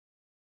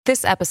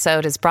This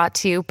episode is brought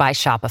to you by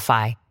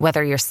Shopify.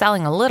 Whether you're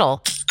selling a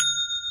little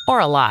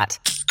or a lot,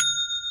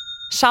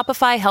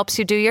 Shopify helps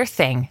you do your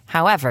thing,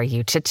 however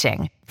you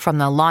cha-ching. From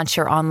the launch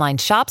your online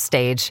shop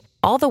stage,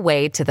 all the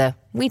way to the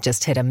we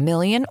just hit 1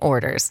 million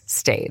orders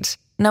stage.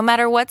 No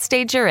matter what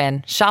stage you're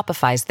in,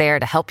 Shopify's there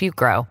to help you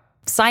grow.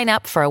 Sign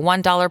up for a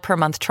 $1 per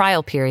month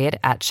trial period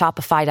at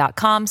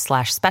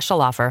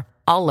shopify.com/special offer,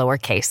 all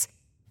lowercase.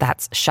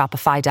 That's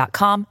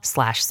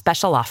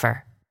shopify.com/special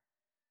offer.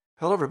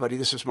 Hello, everybody.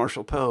 This is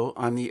Marshall Poe.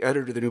 I'm the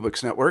editor of the New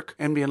Books Network.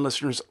 NBN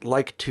listeners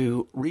like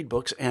to read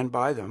books and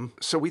buy them.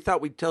 So we thought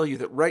we'd tell you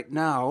that right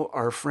now,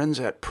 our friends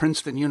at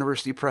Princeton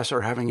University Press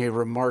are having a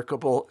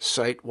remarkable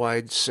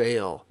site-wide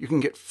sale. You can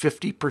get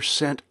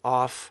 50%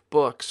 off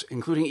books,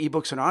 including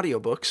ebooks and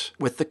audiobooks,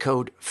 with the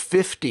code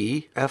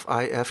 50,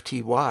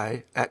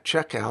 F-I-F-T-Y, at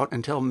checkout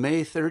until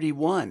May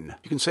 31.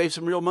 You can save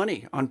some real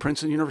money on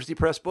Princeton University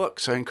Press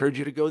books. I encourage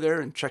you to go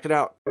there and check it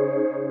out.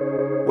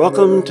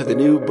 Welcome to the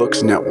New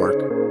Books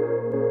Network.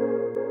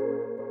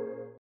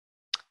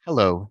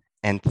 Hello,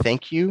 and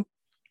thank you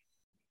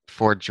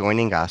for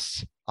joining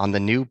us on the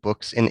New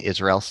Books in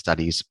Israel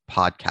Studies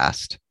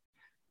podcast.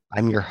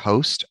 I'm your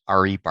host,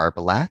 Ari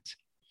Barbalat.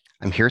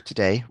 I'm here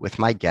today with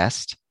my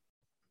guest,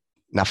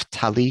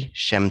 Naftali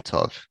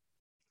Shem-Tov.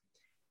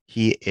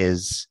 He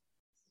is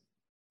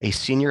a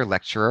senior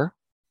lecturer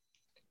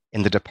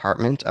in the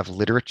Department of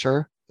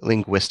Literature,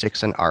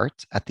 Linguistics, and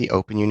Art at the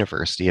Open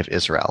University of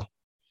Israel.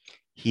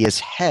 He is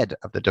head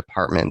of the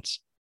Department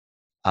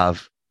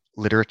of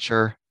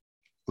Literature,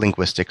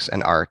 Linguistics,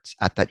 and Arts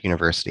at that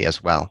university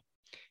as well.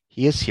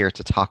 He is here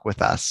to talk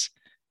with us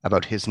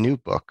about his new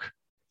book,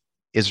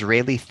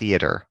 Israeli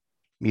Theater,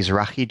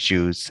 Mizrahi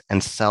Jews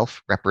and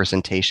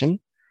Self-Representation,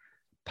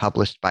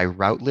 published by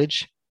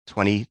Routledge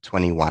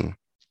 2021.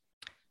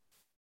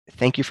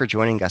 Thank you for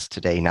joining us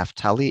today,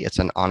 Naftali. It's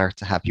an honor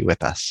to have you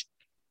with us.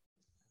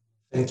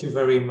 Thank you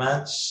very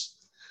much.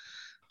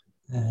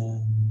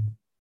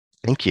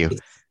 Thank you.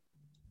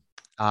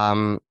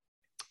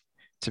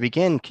 To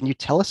begin, can you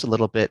tell us a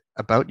little bit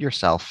about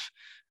yourself,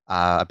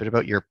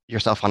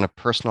 yourself on a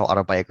personal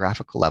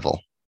autobiographical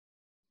level?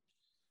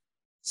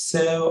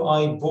 So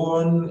I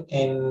born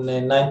in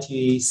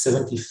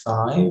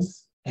 1975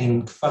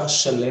 in Kfar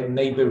Shalem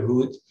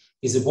neighborhood.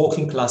 Is a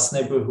working class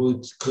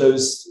neighborhood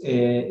close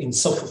in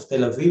south of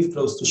Tel Aviv,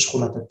 close to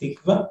Shchonat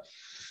HaTikva.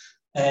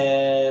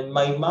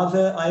 My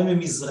mother, I'm a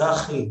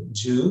Mizrahi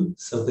Jew,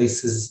 so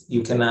this is,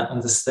 you can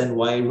understand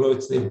why I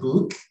wrote the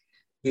book.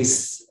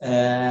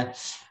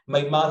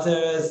 My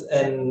mother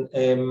and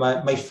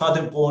my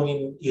father born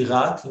in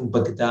Iraq, in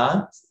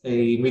Baghdad.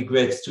 He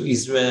immigrated to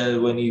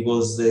Israel when he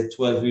was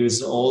 12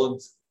 years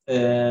old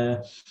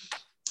from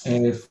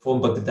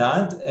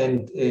Baghdad.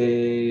 And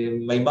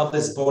my mother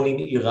is born in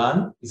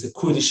Iran. She's a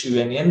Kurdish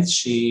Iranian.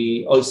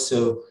 She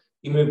also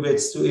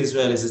immigrates to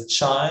Israel as a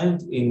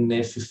child in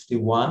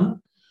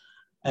 51.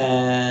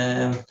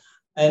 And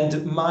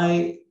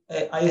I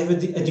have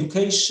an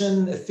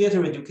education, a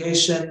theater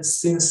education,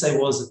 since I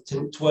was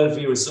 12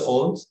 years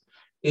old.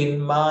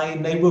 In my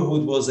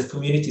neighborhood was a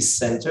community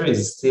center,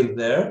 is still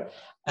there.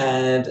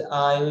 And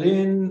I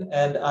learned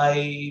and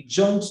I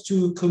joined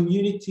to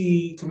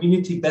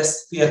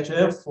community-based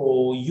theater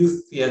for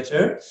youth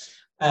theater.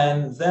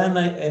 And then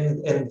I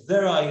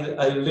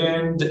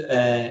learned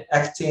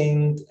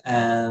acting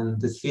and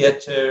the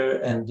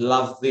theater and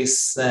loved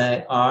this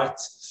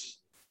art.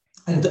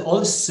 And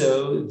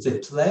also the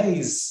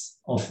plays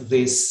of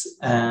this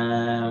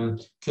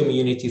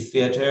community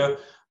theater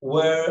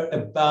were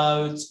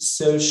about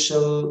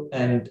social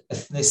and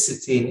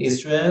ethnicity in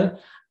Israel.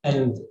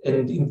 And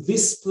in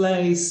this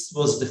place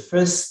was the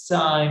first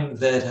time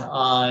that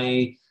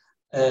I,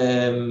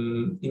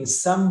 in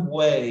some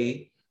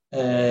way,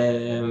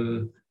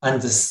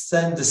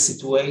 understand the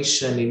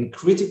situation in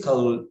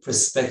critical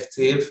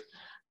perspective,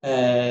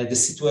 the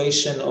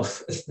situation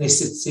of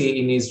ethnicity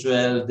in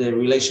Israel, the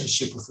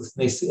relationship of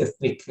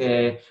ethnic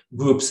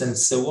groups, and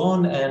so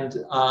on.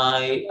 And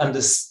I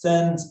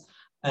understand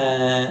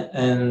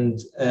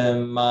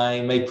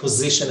my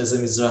position as a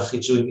Mizrahi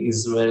Jew in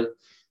Israel.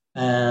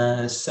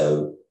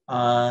 So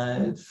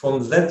from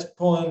that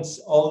point,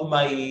 all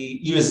my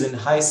years in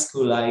high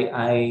school,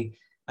 I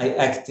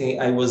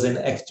was an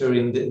actor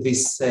in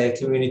this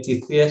community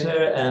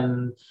theater.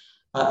 And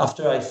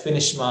after I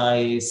finished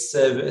my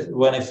service,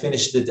 when I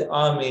finished the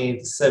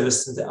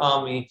service in the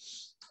army,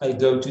 I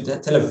go to the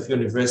Tel Aviv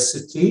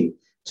University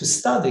to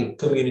study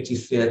community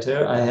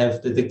theater. I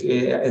have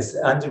as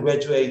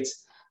undergraduate,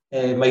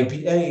 my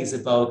BA is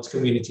about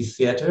community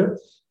theater.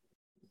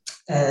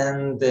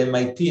 And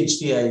my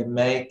PhD, I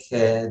make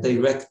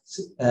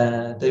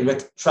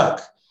direct track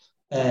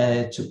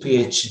to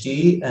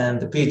PhD.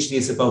 And the PhD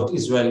is about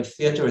Israeli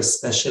theater,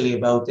 especially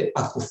about the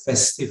Akko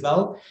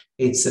Festival.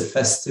 It's a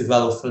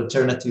festival of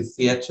alternative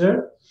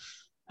theater.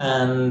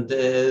 And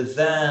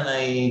then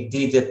I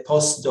did a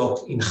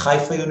postdoc in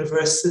Haifa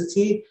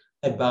University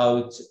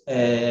about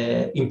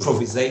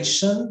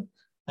improvisation.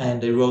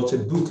 And I wrote a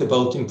book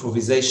about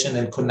improvisation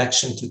and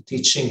connection to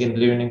teaching and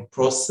learning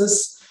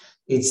process.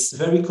 It's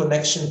very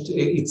connection.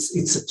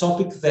 It's a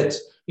topic that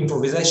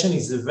improvisation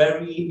is a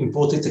very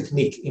important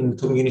technique in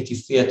community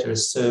theater.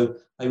 So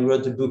I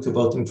wrote a book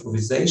about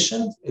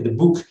improvisation.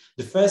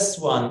 The first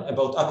one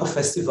about Akko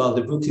Festival,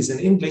 the book is in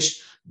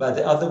English, but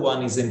the other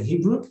one is in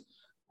Hebrew.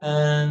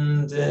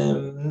 And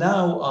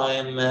now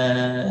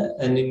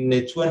and in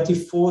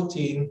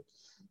 2014,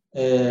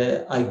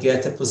 I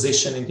get a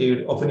position in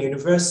the Open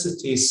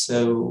University.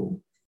 So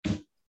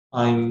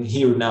I'm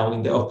here now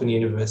in the Open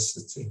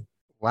University.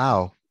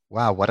 Wow.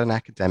 Wow. What an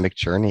academic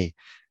journey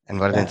and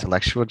what an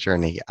intellectual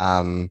journey.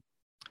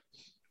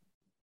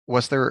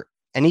 Was there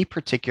any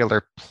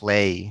particular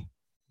play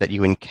that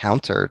you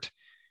encountered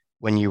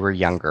when you were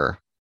younger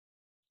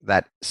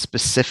that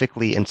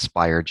specifically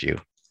inspired you?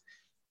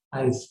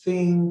 I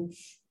think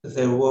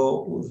there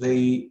were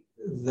the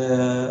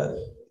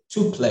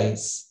two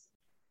plays.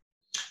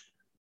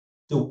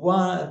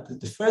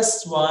 The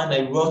first one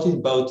I wrote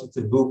about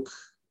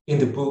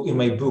in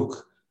my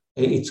book.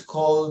 It's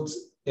called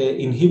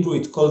in Hebrew.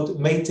 It's called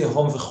Mei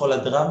Tehom V'Chol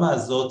Hadrama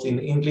Azot. In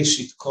English,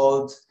 it's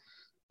called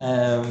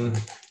I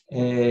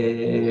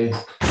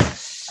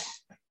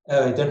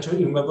don't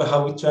remember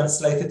how we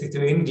translated it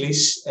to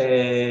English.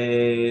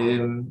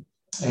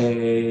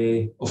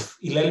 Of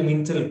Hillel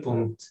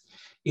Mintelpunkt.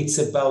 It's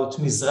about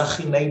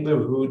Mizrahi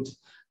neighborhood,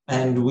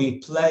 and we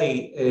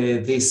play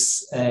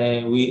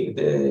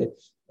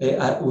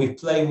we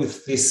play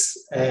with this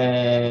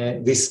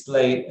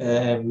play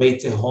Mei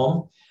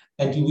Tehom,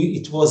 and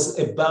it was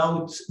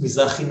about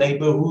Mizrahi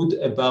neighborhood,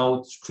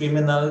 about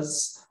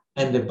criminals,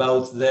 and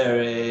about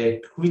their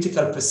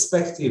critical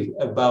perspective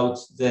about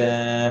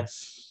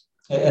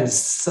and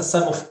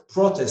some of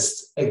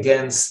protest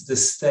against the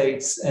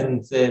states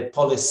and the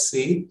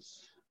policy.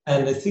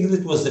 And I think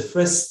that was the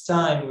first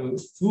time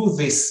through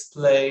this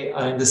play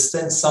I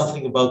understand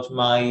something about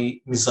my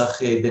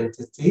Mizrahi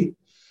identity.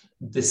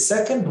 The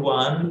second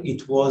one,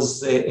 it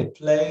was a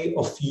play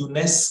of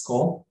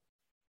UNESCO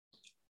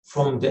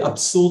from the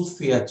Absurd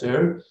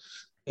Theater.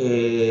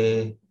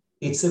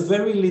 It's a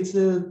very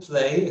little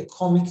play, a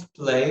comic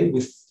play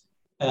with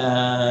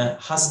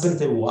husband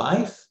and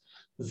wife,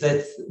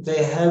 that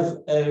they have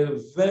a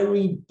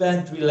very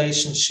bad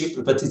relationship,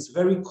 but it's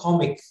very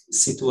comic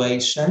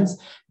situations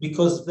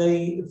because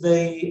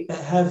they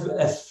have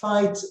a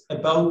fight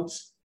about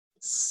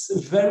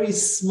very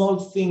small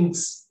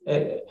things.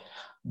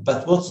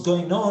 But what's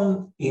going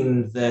on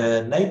in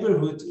the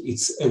neighborhood,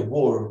 it's a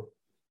war.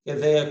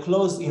 They are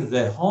closed in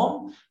their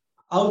home.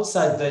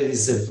 Outside there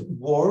is a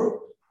war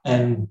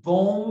and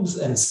bombs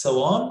and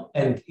so on.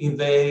 And in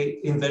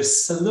their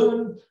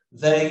saloon,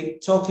 they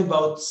talk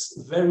about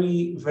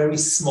very, very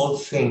small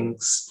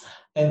things.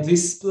 And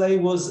this play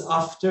was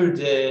after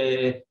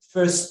the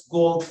first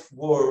Gulf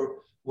War,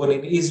 when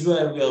in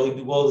Israel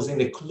was in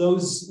the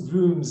closed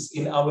rooms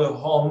in our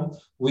home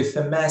with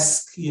a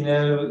mask,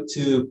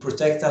 to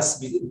protect us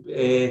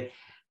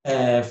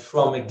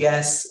from a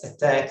gas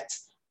attack.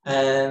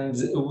 And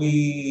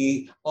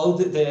all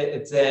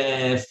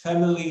the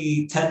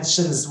family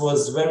tensions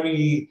was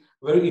very,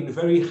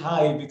 very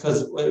high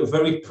because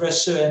very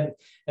pressure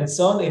and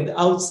so on. And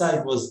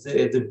outside was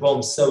the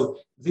bomb. So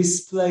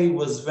this play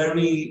was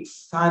very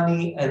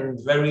funny and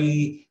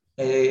very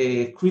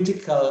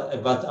critical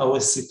about our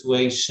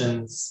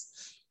situations.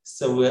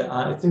 So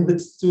I think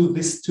that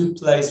these two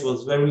plays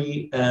was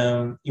very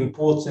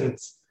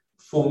important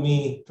for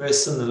me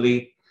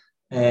personally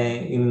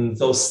in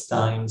those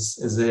times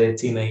as a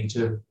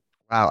teenager.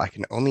 Wow, I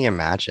can only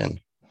imagine.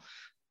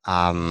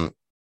 How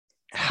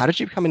did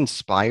you become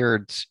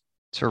inspired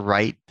to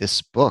write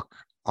this book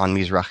on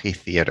Mizrahi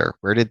theater?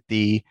 Where did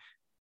the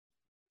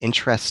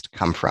interest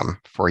come from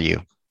for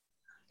you?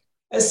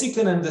 As you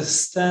can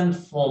understand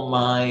from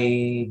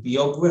my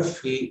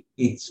biography,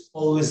 it's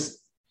always,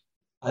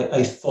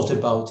 I thought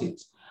about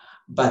it.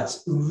 But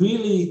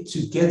really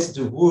to get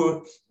the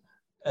work,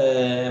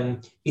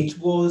 it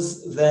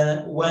was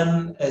then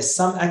when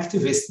some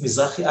activists,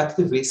 Mizrahi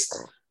activists,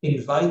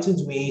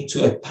 invited me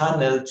to a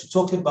panel to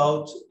talk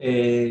about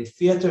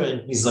theater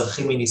and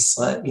Mizrahim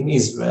in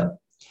Israel.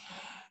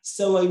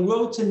 So I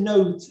wrote a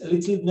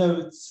little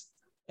note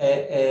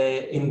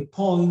in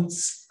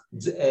points,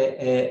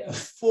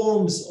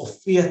 forms of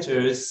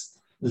theaters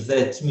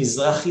that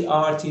Mizrahi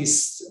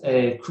artists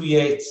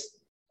create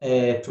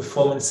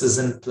performances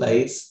and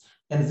plays.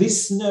 And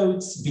these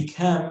notes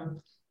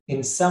became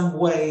in some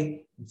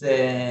way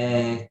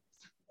the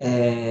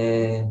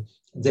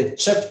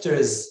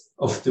chapters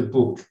of the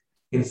book.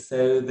 And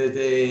so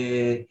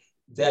the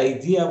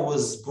idea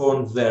was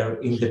born there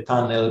in the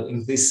panel,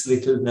 in this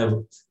little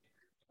note.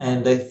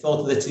 And I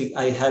thought that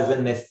I have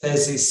a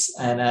thesis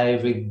and I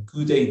have a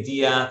good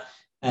idea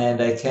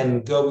and I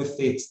can go with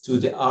it to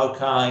the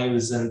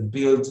archives and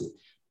build.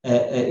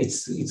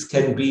 It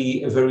can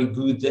be a very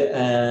good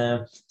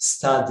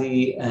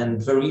study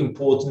and very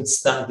important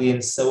study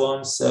and so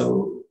on.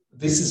 So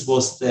this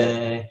was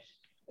the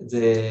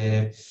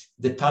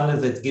panel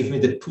that gave me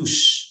the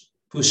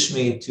push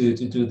me to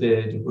do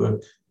the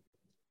work.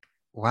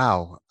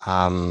 Wow.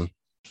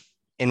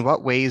 In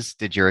what ways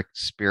did your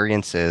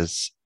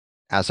experiences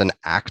as an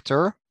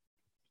actor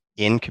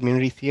in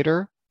community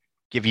theater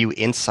give you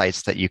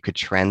insights that you could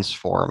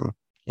transform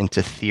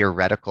into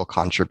theoretical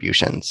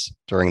contributions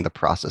during the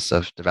process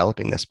of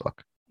developing this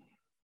book?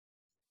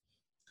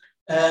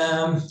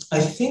 I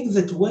think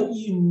that when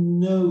you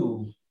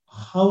know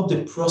how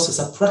the process,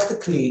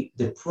 practically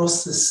the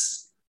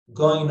process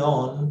going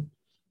on,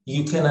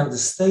 you can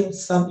understand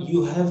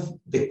you have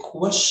the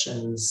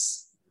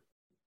questions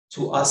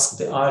to ask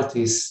the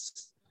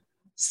artist.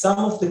 Some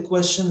of the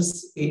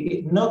questions,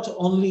 not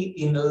only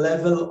in a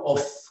level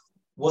of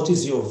what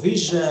is your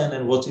vision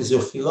and what is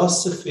your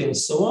philosophy and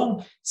so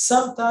on,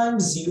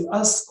 sometimes you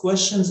ask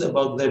questions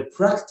about their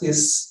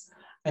practice,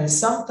 and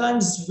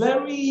sometimes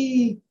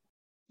very,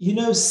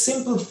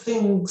 simple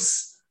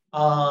things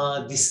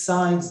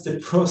decides the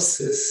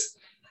process.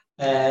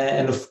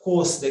 And of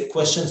course, the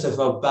questions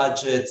about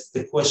budget,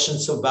 the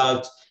questions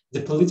about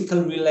the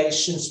political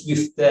relations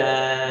with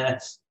the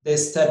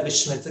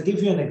establishment. I'll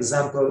give you an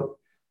example.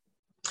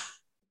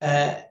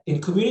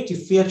 In community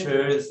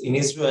theaters in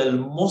Israel,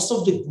 most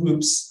of the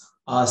groups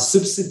are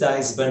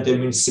subsidized by the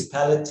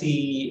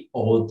municipality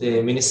or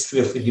the Ministry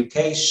of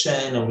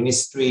Education or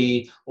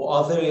ministry or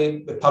other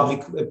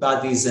public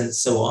bodies and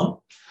so on.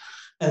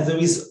 And there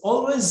is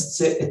always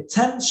the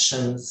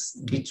tensions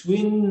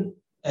between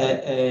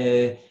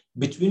the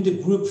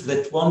group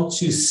that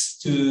wants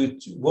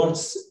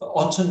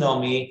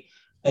autonomy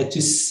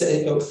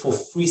for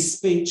free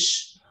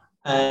speech,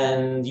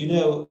 and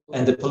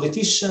and the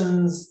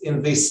politicians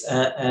in this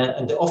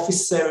and the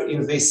officer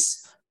in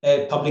these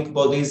public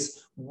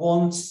bodies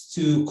wants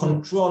to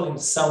control in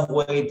some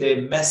way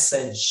the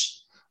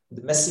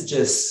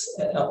messages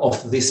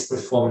of these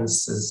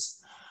performances.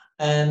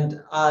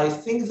 And I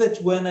think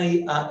that when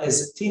I,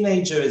 as a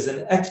teenager, as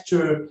an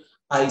actor,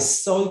 I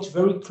saw it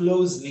very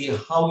closely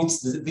how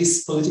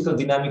this political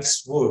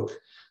dynamics work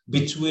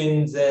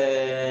between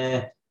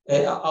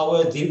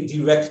our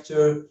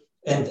director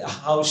and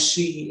how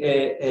she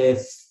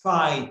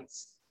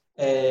fights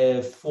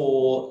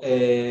for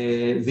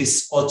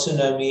this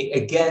autonomy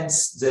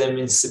against the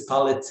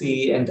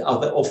municipality and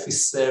other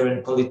officers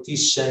and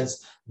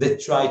politicians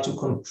that try to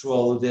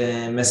control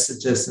the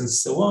messages and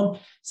so on.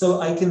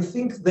 So I can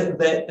think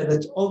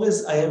that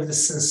always I have the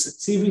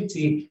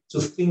sensitivity to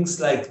things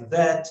like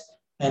that,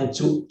 and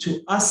to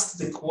ask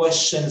the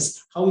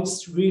questions, how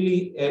it's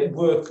really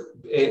work,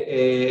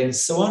 and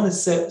so on.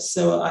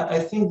 So I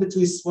think that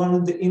is one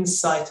of the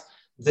insights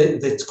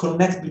that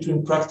connect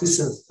between practice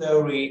and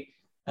theory.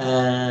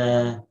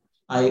 I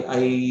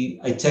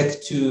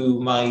take to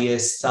my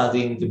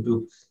studying the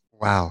book.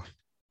 Wow.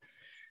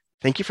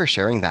 Thank you for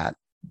sharing that.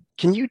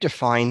 Can you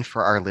define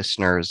for our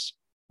listeners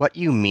what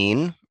you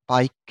mean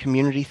by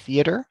community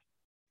theater?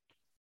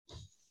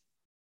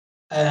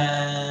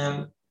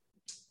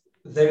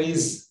 There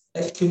is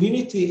a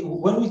community,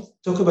 when we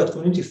talk about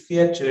community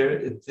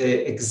theater,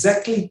 the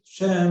exactly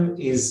term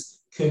is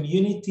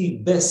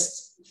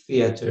community-based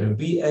theater,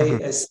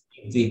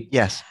 BASD.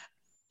 Yes.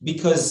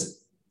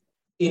 Because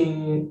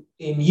in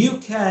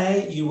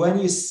UK, when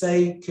you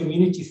say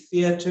community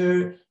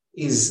theater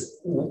is,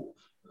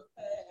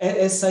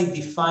 as I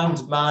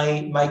defined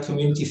my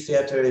community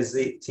theater as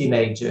a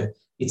teenager,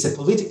 it's a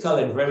political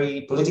and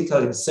very political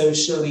and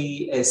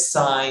socially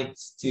side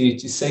to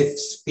say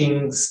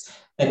things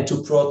and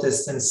to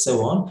protest and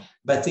so on.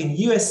 But in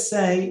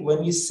USA,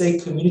 when you say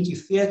community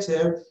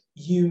theater,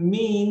 you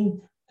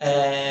mean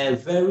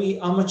very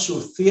amateur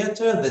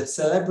theater that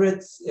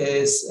celebrates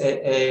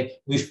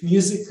with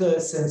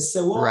musicals and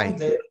so on, right,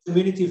 the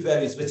community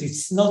values. But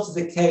it's not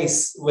the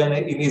case when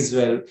in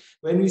Israel.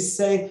 When we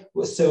say,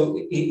 so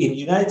in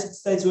United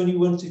States, when you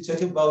want to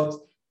talk about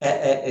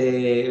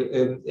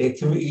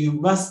you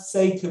must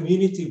say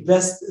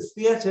community-based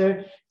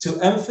theater to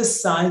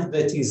emphasize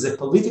that is a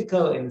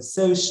political and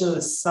social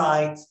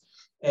site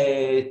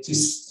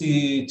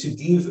to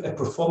give a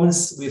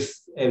performance with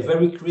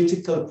very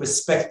critical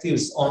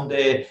perspectives on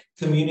the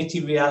community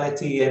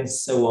reality and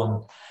so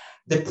on.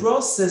 The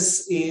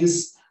process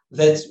is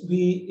that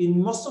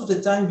in most of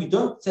the time, we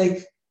don't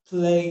take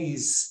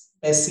plays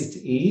as it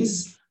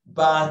is,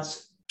 but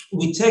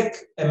we take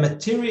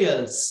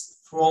materials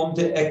from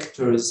the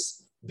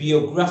actors,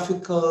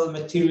 biographical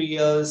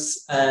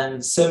materials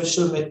and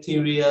social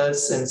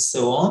materials and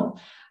so on,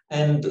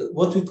 and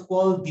what we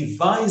call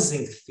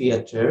devising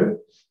theater.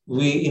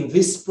 In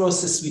this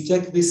process, we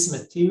take these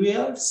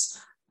materials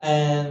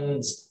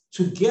and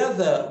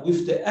together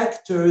with the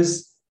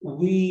actors,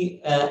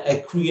 we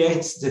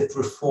create the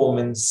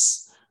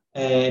performance,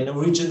 an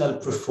original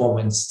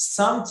performance.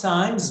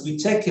 Sometimes we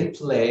take a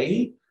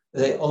play,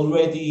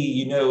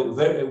 already,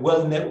 very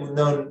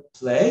well-known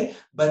play,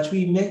 but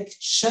we make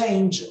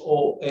change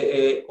or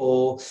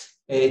to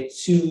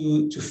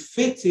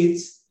fit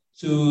it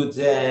to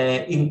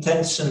the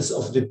intentions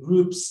of the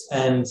groups,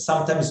 and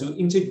sometimes we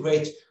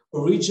integrate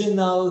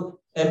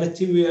original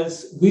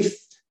materials with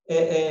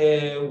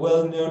a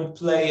well-known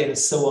play and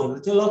so on.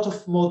 With a lot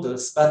of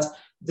models, but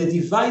the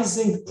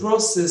devising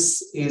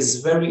process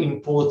is very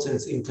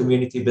important in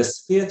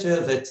community-based theater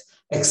that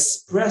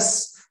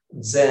express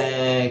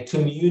the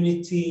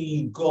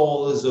community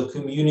goals or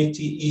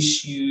community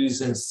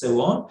issues and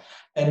so on.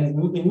 And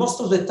most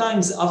of the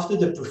times after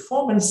the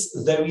performance,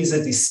 there is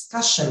a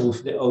discussion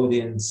with the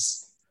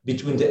audience,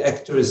 between the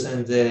actors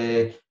and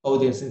the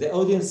audience. And the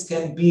audience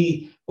can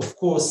be, of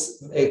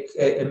course,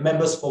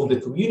 members from the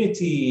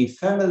community,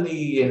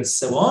 family, and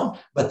so on,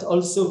 but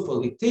also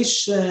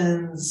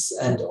politicians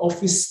and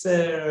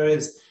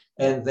officers,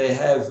 and they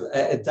have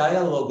a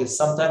dialogue. It's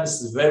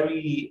sometimes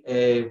very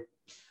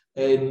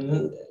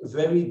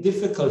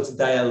difficult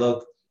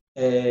dialogue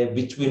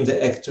between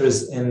the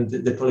actors and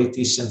the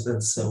politicians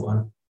and so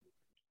on.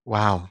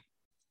 Wow.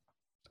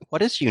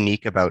 What is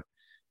unique about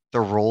the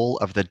role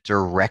of the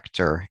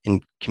director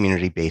in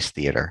community-based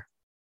theater?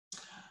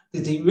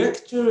 The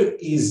director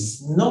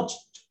is not,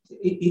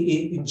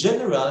 in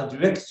general,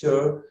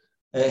 director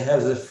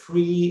has a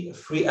three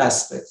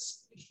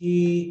aspects.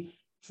 He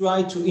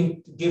tried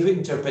to give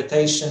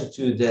interpretation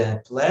to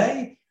the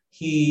play.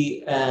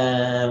 He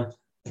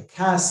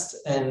cast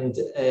and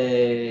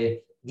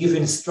give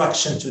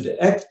instruction to the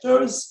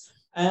actors,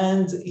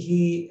 and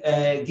he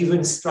give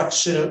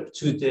instruction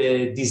to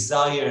the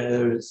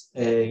designers,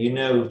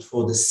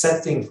 for the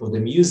setting, for the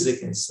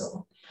music, and so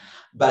on.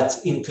 But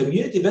in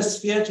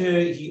community-based theater,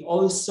 he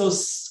also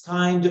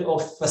kind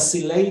of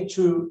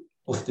facilitator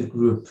of the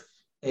group,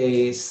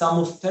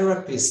 some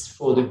therapist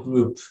for the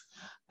group,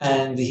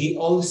 and he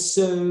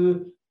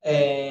also,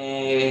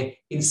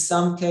 in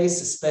some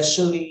cases,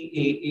 especially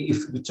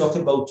if we talk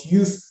about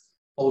youth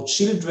or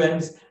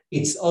children,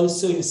 it's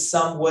also in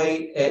some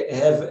way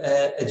have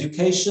an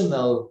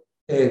educational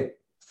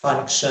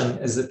function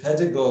as a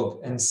pedagogue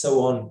and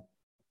so on.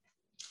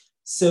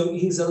 So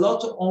he's a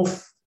lot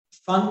of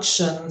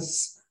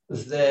functions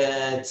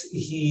that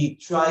he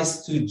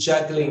tries to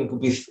juggling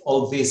with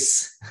all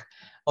these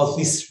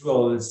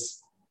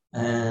roles.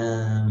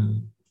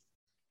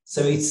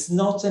 So it's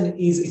not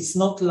it's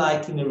not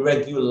like in a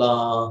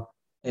regular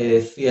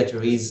theater.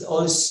 He's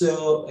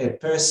also a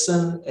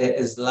person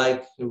as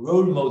like a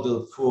role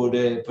model for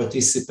the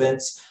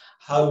participants,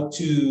 how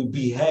to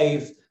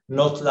behave,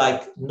 not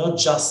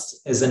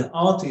just as an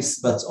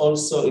artist, but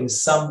also in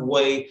some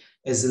way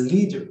as a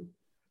leader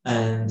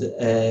and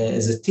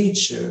as a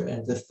teacher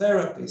and a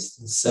therapist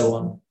and so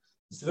on.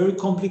 It's a very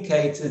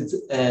complicated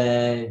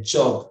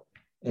job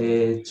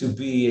to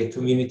be a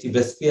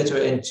community-based theater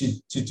and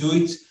to do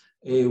it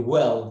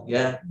well,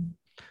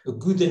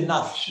 good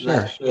enough.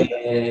 Sure.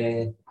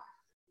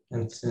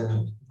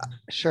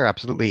 Sure,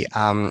 absolutely.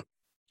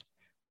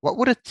 What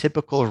would a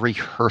typical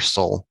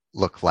rehearsal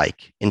look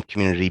like in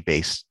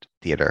community-based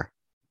theater?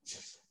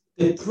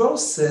 The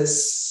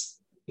process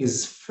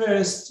is,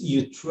 first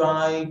you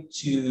try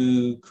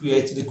to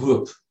create the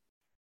group,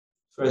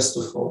 first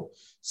of all.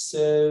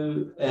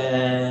 So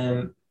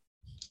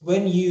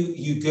when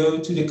you go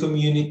to the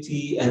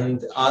community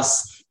and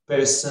ask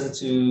person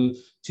to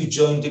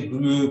join the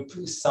group,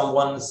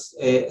 someone's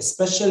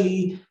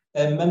especially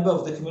a member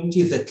of the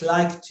community that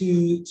like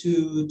to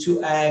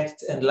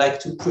act and like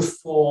to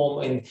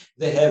perform, and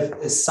they have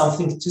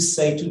something to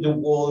say to the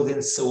world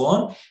and so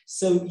on.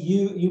 So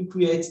you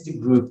create the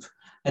group,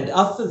 and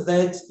after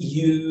that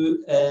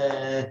you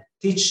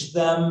teach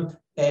them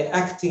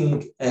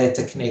acting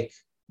technique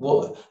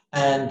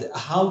and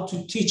how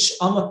to teach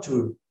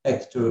amateur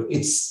actor.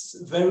 It's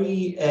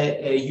very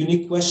a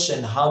unique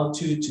question how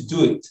to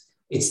do it.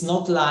 It's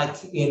not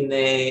like in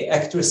a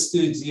actor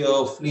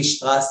studio, Lee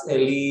Strasberg,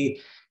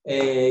 Lee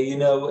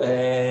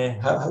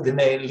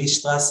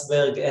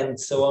Strasberg and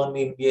so on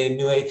in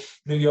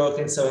New York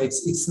and so on.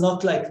 It's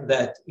not like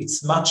that.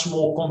 It's much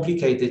more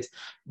complicated.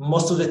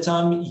 Most of the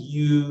time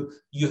you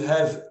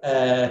have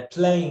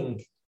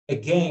playing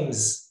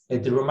games,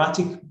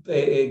 dramatic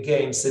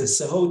games, and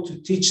so how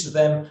to teach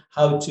them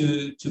how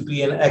to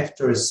be an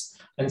actors.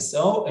 And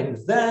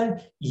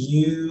then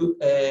you,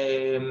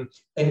 and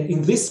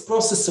in this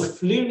process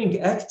of learning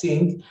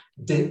acting,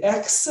 the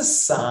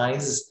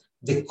exercise,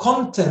 the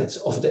content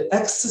of the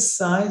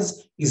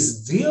exercise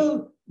is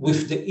deal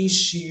with the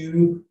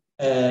issue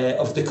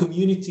of the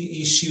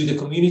community issue, the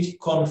community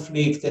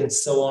conflict, and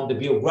so on, the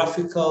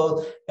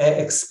biographical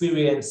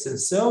experience. And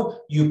so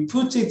you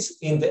put it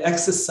in the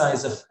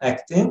exercise of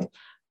acting,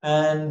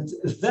 and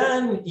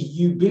then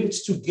you build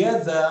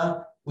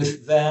together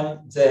with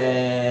them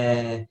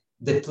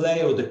the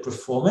play or the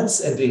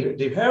performance, and the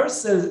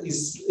rehearsal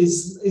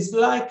is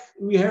like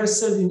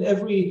rehearsal in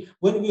every,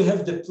 when we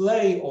have the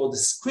play or the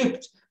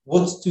script,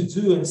 what to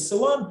do and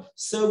so on.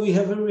 So we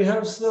have a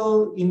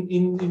rehearsal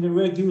in a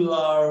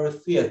regular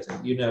theater,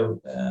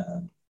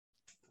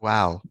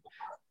 Wow.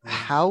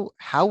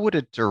 How would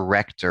a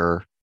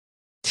director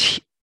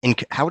in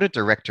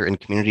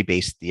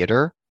community-based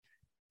theater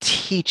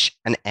teach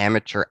an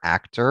amateur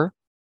actor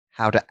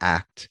how to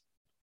act?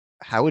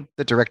 How would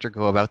the director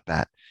go about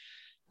that?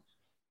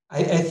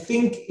 I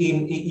think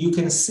you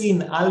can see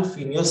in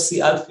Alfie,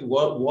 Yossi Alfie,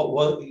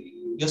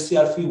 Yossi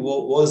Alfie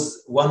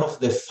was one of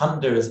the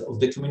funders of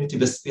the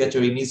community-based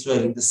theater in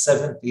Israel in the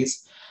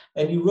 70s,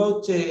 and he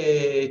wrote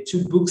 2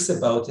 books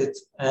about it.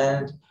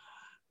 And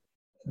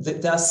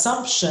the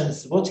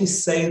assumptions, what he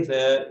say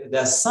there,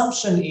 the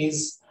assumption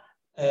is,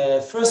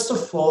 first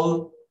of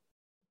all,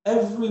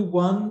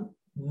 everyone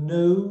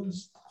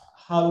knows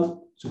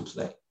how to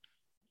play,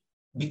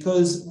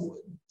 because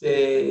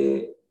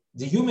the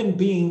human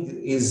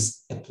being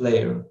is a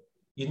player.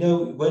 You know,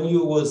 when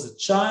you was a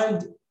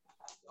child,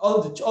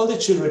 all the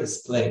children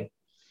play.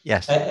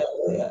 Yes.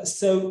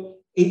 So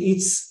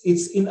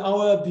it's in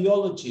our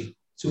biology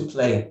to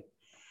play.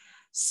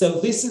 So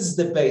this is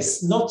the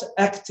base, not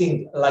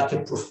acting like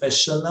a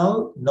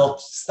professional, not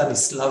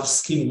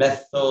Stanislavski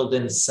method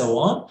and so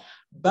on,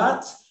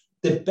 but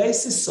the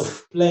basis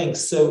of playing.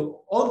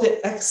 So all the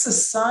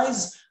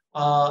exercise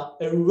are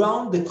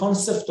around the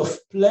concept of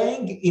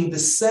playing in the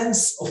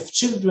sense of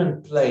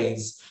children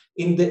plays,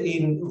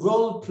 in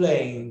role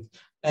playing,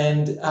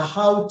 and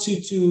how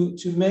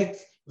to make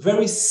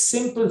very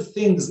simple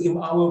things in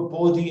our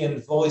body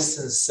and voice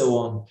and so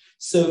on.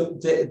 So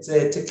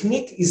the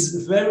technique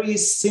is very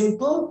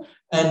simple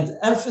and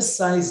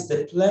emphasize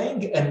the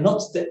playing and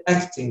not the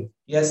acting.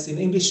 Yes, in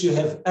English you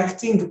have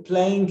acting,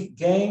 playing,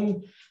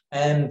 game,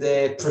 and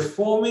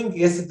performing.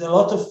 Yes, there's a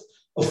lot of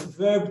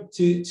verb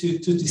to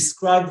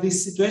describe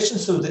this situation.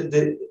 So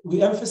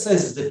we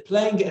emphasize the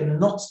playing and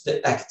not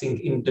the acting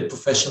in the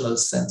professional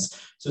sense.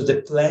 So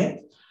the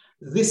playing,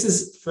 this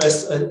is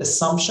first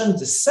assumption.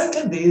 The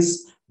second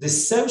is the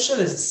social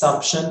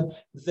assumption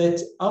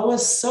that our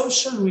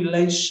social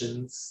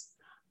relations,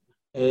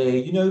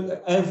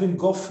 Erving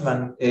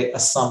Goffman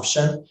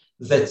assumption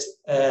that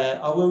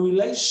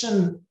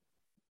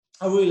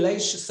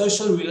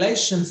social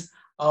relations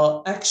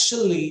are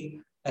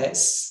actually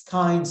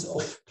kinds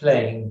of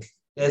playing.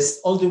 Yes,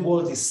 all the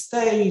world is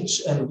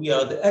stage, and we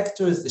are the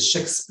actors, the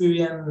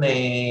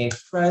Shakespearean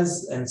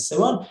phrase, and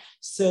so on.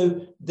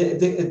 So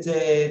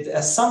the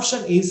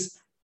assumption is,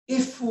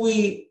 if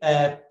we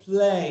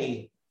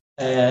play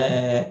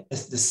the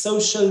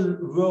social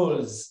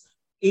roles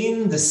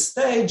in the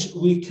stage,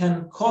 we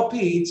can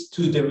copy it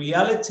to the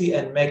reality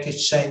and make a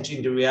change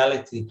in the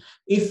reality.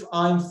 If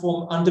I'm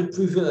from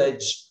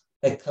underprivileged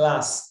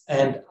class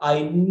and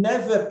I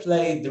never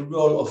play the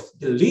role of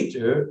the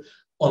leader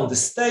on the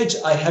stage,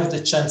 I have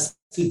the chance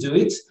to do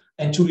it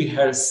and to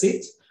rehearse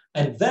it,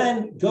 and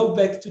then go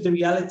back to the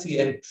reality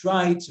and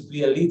try to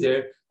be a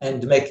leader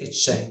and make a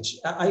change.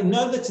 I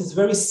know that it's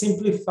very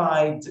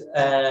simplified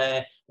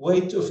way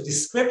of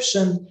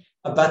description,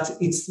 but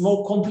it's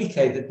more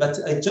complicated. But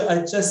I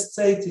just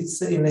say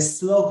it's in a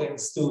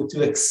slogans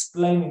to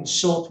explain in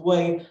short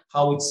way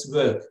how it's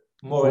work,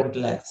 more and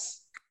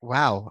less.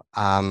 Wow.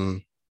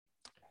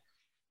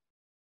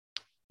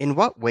 In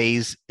what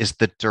ways is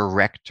the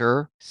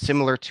director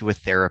similar to a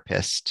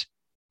therapist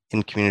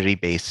in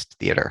community-based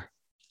theater?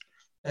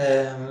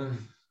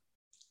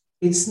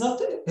 It's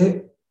not.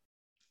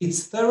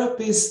 It's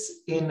therapist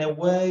in a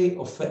way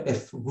of a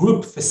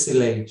group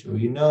facilitator.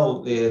 You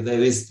know,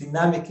 there is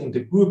dynamic in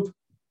the group,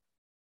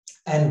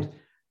 and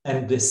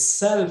the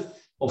self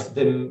of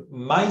the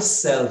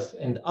myself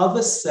and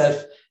other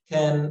self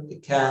can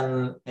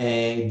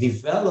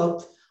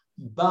develop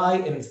by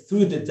and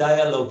through the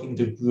dialogue in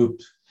the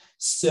group.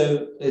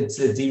 So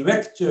the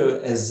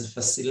director, as a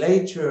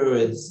facilitator,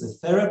 as a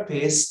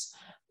therapist,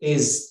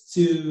 is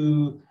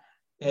to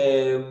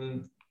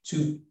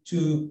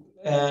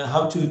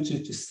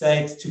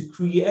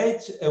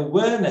create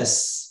awareness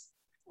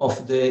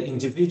of the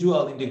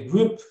individual in the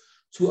group,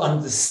 to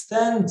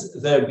understand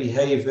their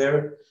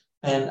behavior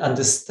and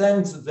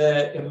understand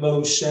their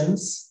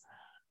emotions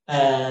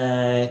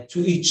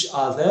to each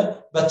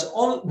other, but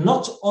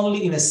not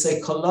only in a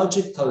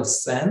psychological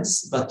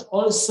sense, but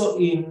also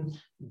in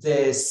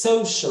the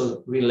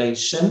social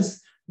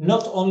relations,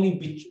 not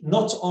only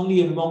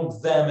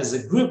among them as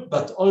a group,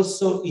 but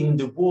also in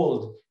the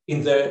world,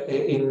 in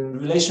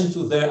relation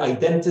to their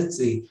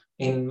identity.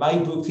 In my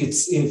book,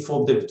 it's to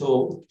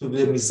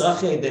the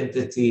Mizrahi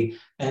identity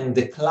and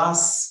the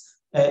class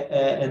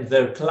and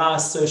their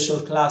class,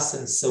 social class,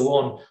 and so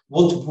on.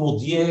 What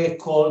Bourdieu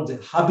called the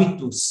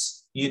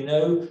habitus, you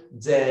know,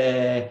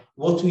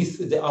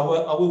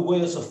 our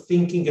ways of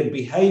thinking and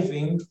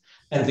behaving,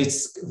 and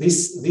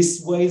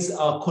these ways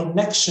are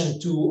connection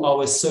to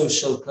our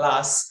social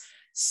class.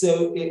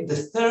 So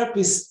the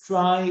therapists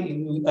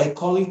I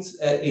call it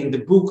in the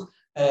book,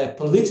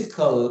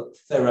 political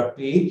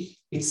therapy.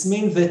 It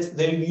means that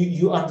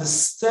you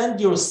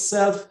understand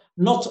yourself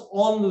not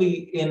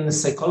only in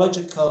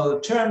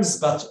psychological terms,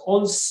 but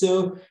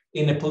also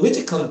in a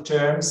political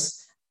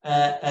terms,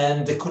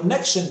 and the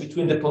connection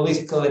between the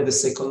political and the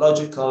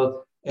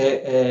psychological.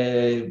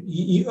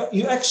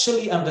 You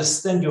actually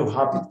understand your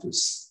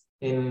habitus.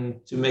 To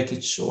make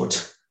it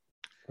short.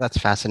 That's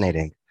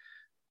fascinating.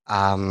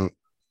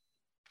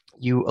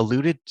 You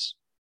alluded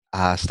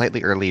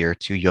slightly earlier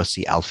to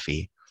Yossi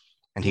Alfi,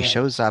 and he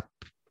shows up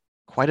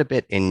quite a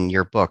bit in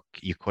your book.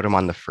 You quote him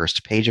on the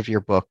first page of your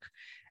book,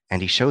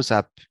 and he shows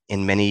up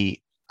in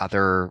many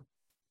other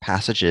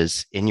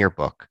passages in your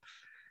book.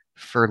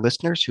 For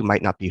listeners who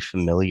might not be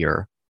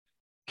familiar,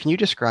 can you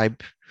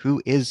describe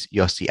who is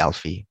Yossi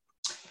Alfi?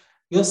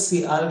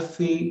 Yossi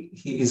Alfi,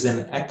 he is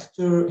an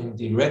actor and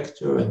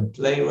director and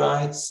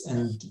playwright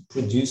and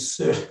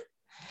producer.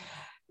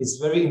 He's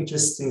a very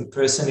interesting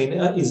person.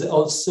 He's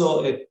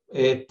also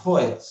a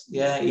poet.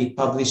 Yeah, he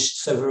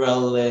published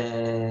several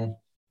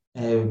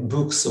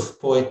books of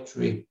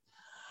poetry.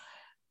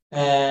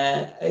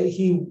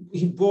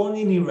 He born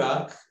in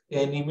Iraq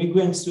and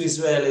immigrants to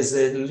Israel as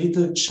a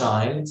little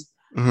child,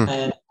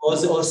 and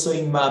was also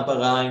in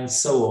Ma'abara and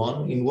so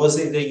on. He was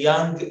in the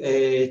young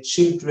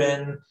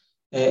children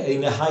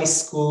in a high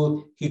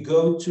school. He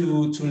go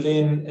to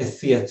learn a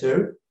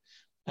theater,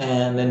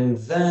 and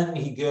then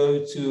he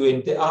go to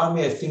in the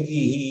army. I think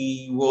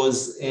he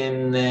was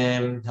in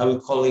how we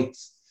call it,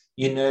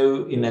 in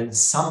an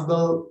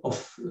ensemble of.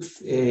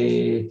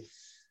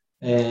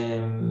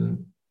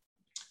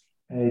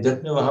 I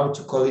don't know how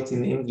to call it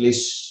in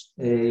English.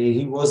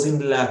 He was in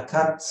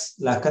La'akat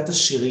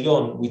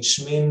HaShirion,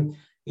 which means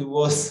he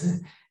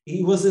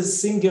was a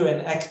singer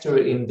and actor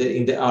in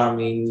the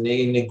army,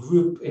 in a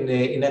group, in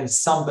an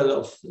ensemble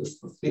of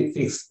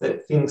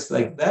things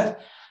like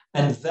that.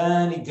 And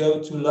then he go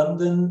to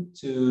London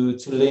to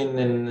learn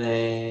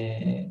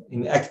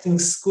in acting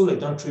school. I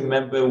don't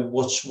remember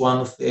which one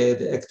of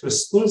the actor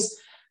schools.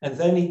 And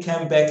then he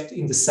came back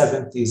in the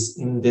 70s,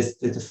 in the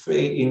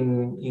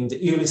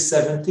early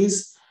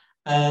 70s,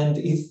 and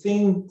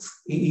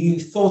he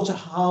thought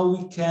how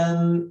we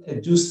can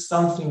do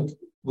something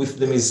with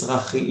the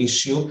Mizrahi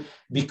issue,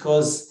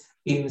 because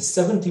in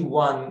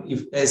 71,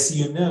 as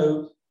you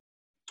know,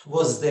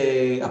 was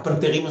the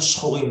Panterim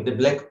HaShorim, the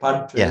Black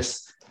Panthers,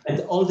 yes.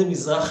 And all the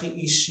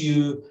Mizrahi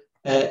issue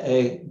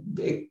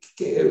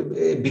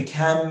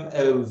became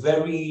a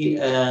very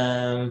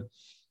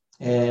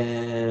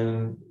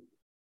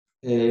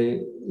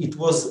it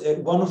was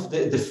one of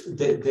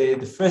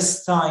the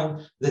first time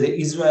that the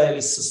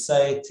Israeli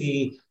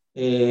society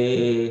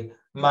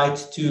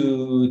might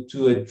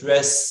to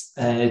address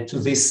to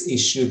this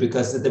issue,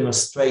 because the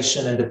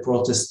demonstration and the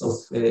protest of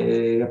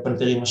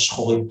Panterim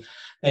HaShorim.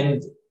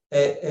 And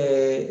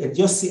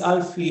Yossi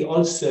Alfi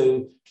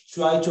also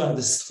tried to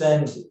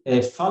understand,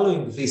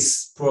 following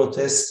this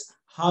protest,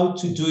 how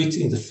to do it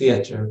in the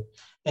theater.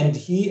 And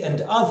he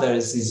and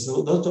others, is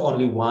not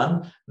only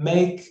one,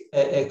 make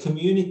a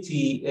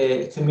community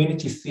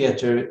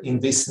theater in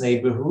these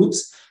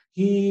neighborhoods.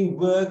 He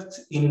worked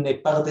in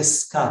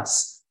Pardes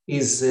Katz,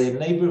 is a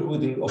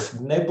neighborhood of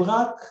Bnei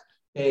Brak,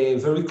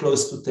 very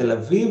close to Tel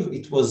Aviv.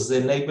 It was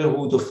a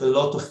neighborhood of a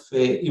lot of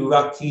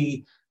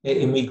Iraqi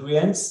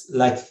immigrants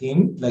like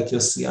him, like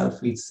Yossi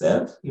Alfi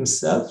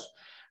himself.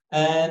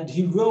 And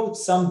he wrote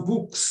some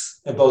books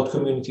about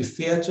community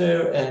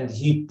theater, and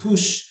he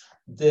pushed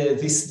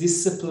this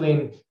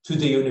discipline to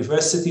the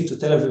university, to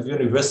Tel Aviv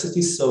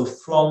University. So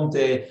from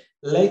the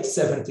late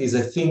 70s,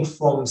 I think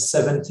from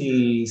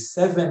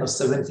 77 or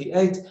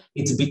 78,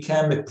 it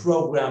became a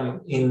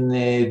program in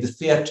the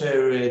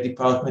theater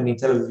department in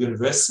Tel Aviv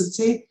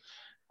University.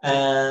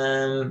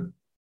 And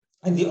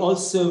he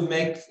also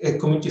make a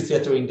community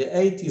theater in the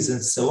 80s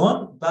and so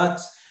on. But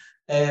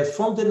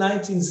from the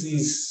 90s,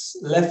 he's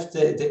left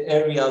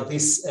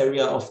this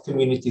area of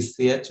community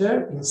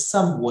theater in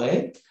some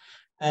way.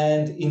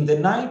 And in the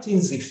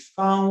 90s, he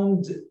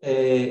found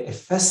a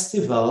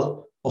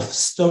festival of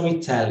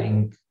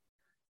storytelling.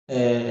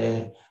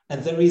 And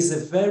there is a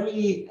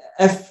very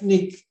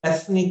ethnic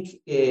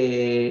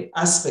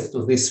aspect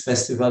of this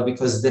festival,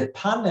 because the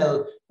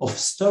panel of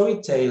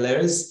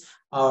storytellers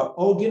are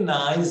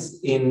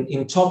organized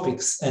in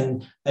topics,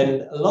 and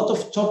a lot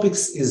of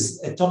topics is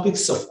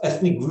topics of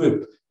ethnic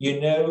group.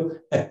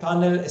 A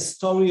panel, a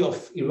story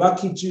of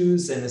Iraqi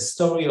Jews, and a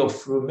story of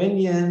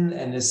Romanian,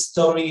 and a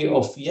story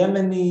of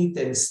Yemeni,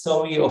 and a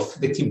story of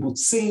the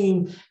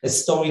kibbutzim, a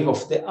story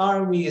of the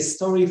army, a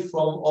story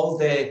from all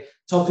the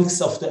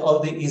topics of all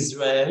the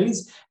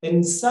Israelis.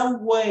 In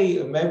some way,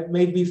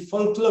 maybe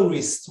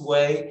folklorist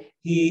way,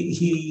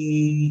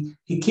 he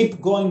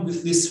keep going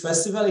with this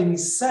festival, and he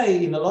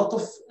say in a lot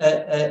of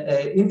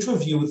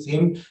interview with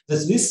him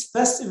that this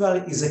festival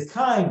is a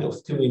kind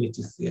of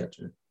community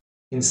theater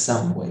in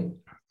some way.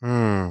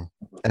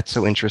 That's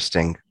so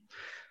interesting.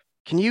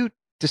 Can you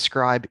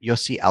describe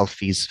Yossi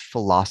Alfi's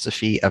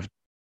philosophy of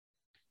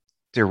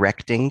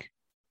directing?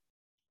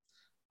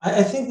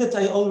 I think that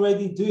I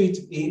already do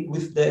it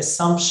with the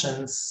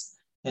assumptions,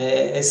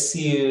 as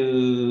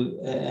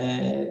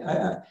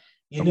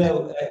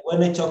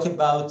when I talk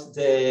about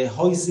the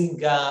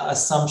Huizinga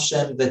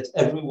assumption that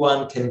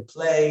everyone can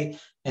play,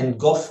 and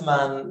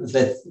Goffman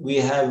that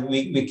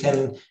we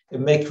can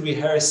make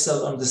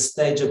rehearsal on the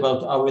stage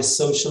about our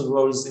social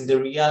roles in the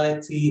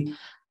reality.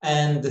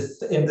 And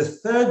the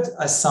third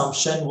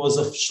assumption was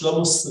of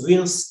Shlomo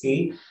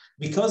Svirsky,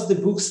 because the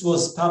books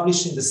was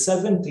published in the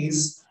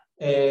 70s.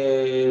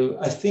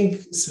 I think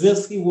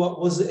Svirsky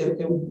was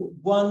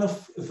one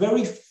of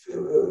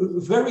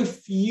very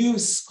few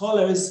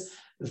scholars,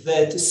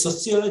 that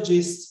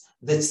sociologists,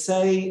 that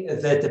say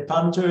that the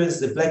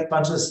Black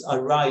Panthers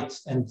are right,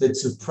 and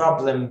that's a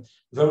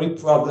very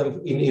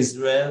problem in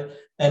Israel.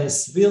 And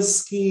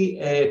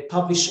Svirsky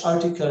published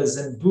articles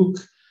and book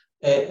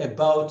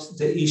about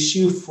the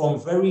issue from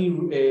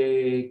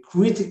very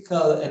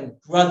critical and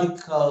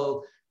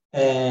radical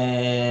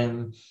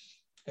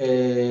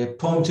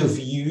point of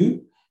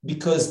view,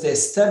 because the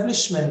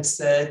establishment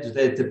said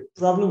that the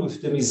problem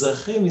with the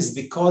Mizrahim is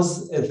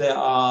because they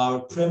are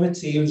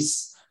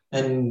primitives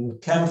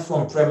and come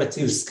from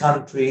primitives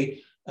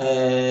country,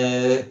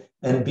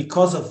 and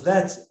because of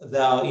that, they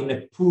are in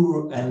a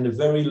poor and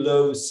very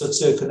low,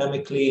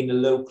 socioeconomically in a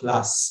low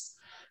class.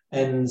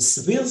 And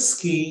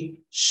Svirsky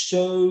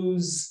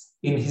shows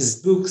in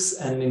his books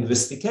and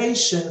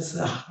investigations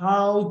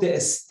how the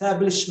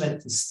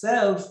establishment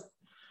itself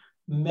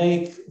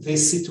make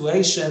this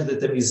situation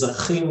that the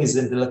Mizrahim is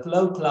in the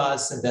low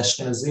class and the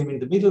Ashkenazim in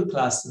the middle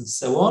class and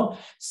so on.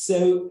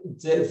 So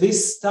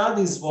this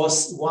studies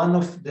was one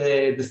of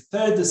the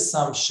third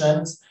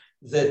assumptions,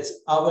 that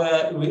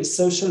our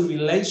social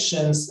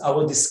relations,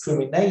 our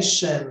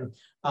discrimination,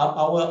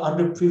 our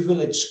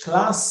underprivileged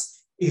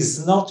class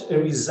is not a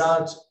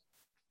result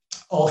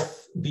of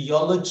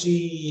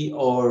biology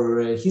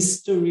or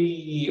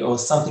history or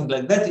something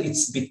like that.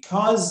 It's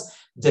because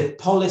the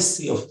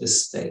policy of the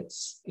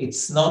states.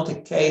 It's not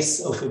a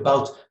case of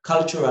about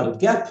cultural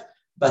gap,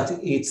 but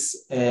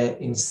it's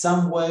in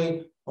some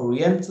way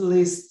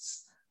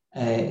Orientalists,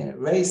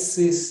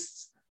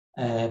 racist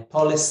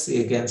policy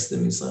against the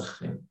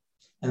Mizrahim.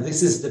 And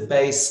this is the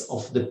base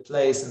of the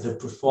plays and the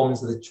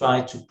performance that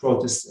try to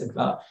protest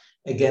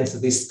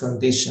against this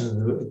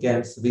condition,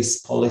 against this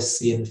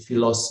policy and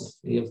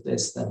philosophy of the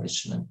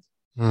establishment.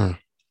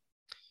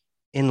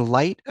 In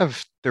light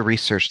of the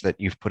research that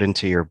you've put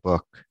into your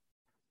book,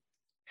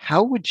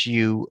 how would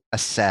you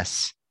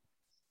assess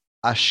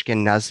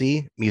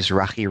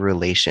Ashkenazi-Mizrahi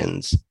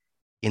relations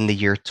in the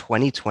year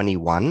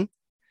 2021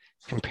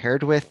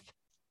 compared with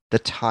the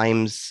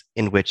times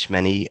in which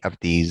many of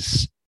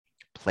these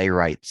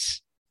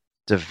playwrights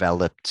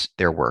developed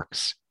their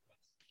works?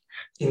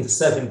 In the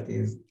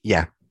 70s?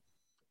 Yeah.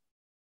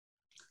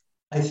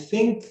 I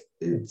think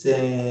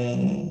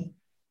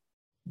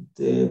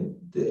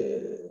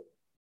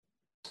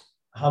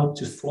how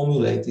to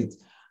formulate it,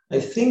 I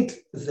think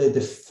that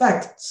the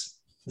fact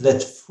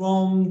that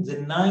from the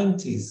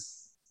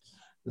 90s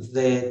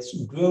that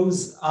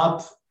grows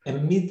up a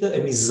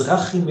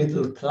Mizrahi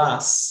middle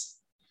class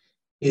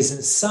is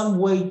in some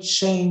way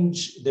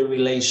change the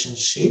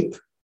relationship,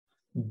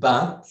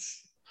 but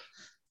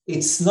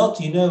it's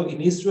not,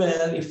 in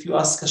Israel, if you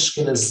ask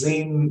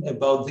Ashkenazim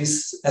about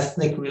this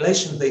ethnic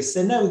relation, they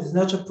say, no, it's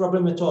not a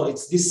problem at all.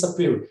 It's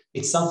disappeared.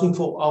 It's something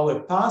for our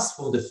past,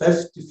 from the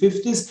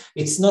 50s.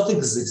 It's not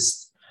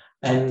exist.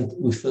 And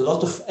with a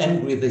lot of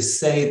anger, they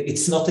say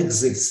it's not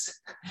exist.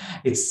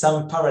 It's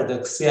some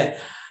paradox, yeah.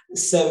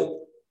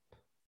 So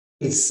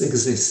it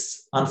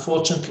exists.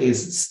 Unfortunately, it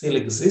still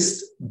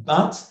exists.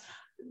 But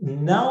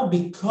now,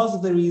 because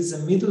there is a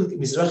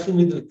Mizrahi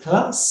middle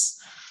class,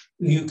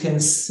 you can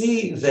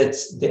see that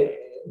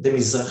the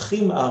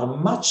Mizrahim are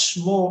much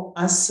more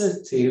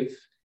assertive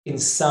in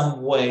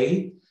some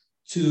way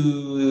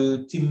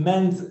to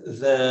demand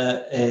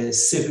the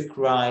civic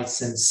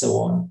rights and so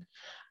on.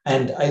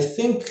 And I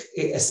think,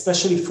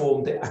 especially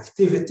from the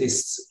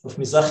activists, of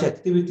Mizrahi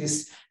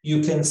activists,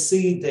 you can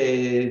see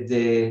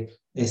the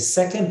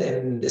second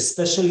and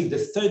especially the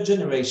third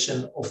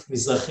generation of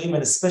Mizrahim,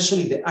 and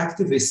especially the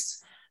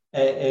activists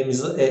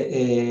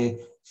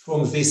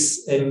from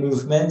these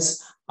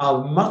movements,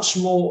 are much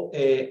more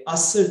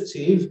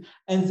assertive,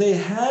 and they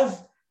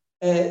have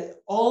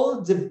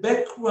all the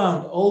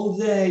background, all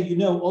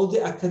the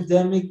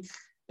academic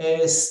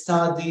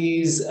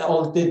studies,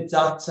 all the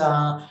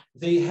data.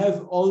 They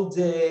have all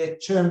the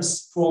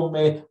terms from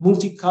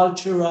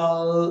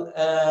multicultural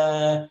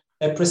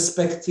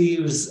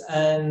perspectives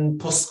and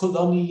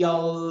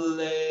post-colonial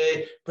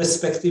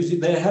perspectives.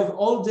 They have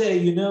all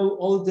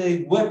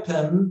the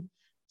weapon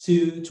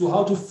to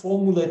how to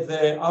formulate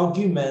their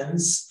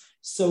arguments.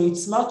 So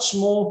it's much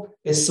more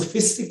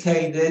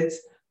sophisticated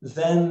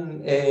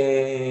than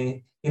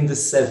in the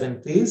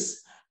 70s.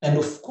 And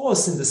of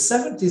course, in the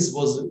 70s,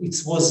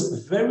 it was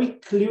a very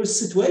clear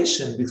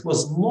situation,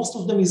 because most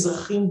of the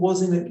Mizrahim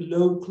was in a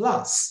low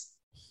class.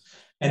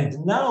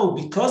 And now,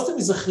 because the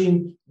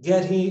Mizrahim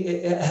get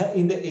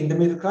in the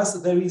middle class,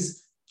 there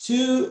is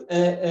two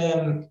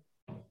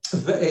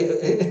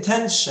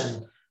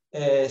attention.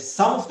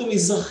 Some of the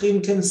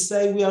Mizrahim can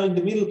say we are in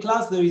the middle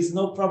class, there is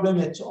no problem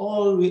at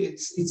all,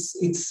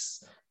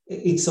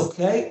 it's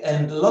okay.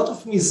 And a lot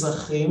of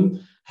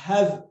Mizrahim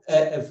have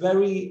a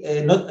very,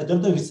 I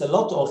don't know if it's a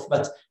lot of,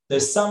 but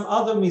there's some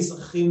other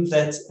Mizrahim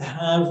that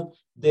have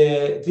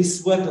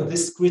this weapon,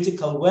 these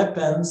critical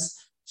weapons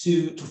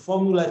to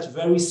formulate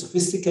very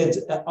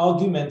sophisticated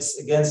arguments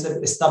against the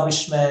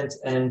establishment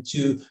and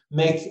to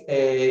make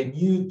a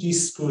new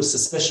discourse,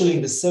 especially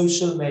in the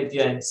social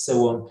media and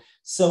so on.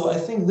 So I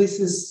think this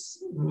is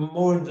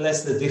more or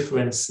less the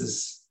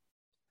differences.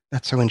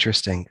 That's so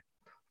interesting.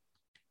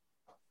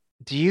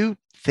 Do you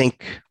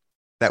think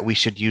that we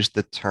should use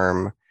the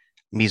term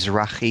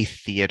Mizrahi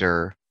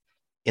theater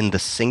in the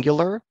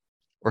singular,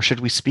 or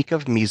should we speak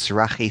of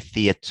Mizrahi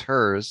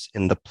theaters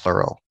in the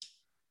plural?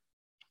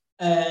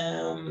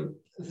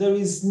 There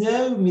is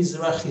no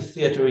Mizrahi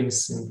theater in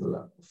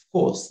singular. Of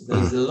course,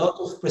 there is a lot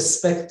of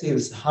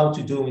perspectives how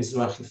to do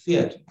Mizrahi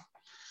theater.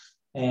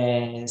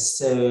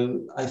 So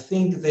I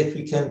think that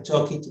we can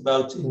talk it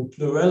about in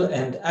plural,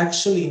 and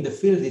actually in the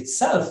field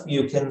itself,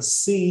 you can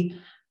see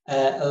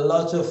a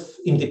lot of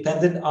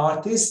independent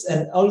artists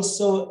and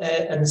also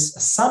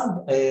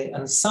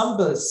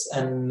ensembles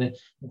and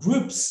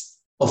groups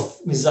of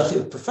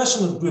Mizrahi,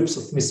 professional groups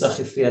of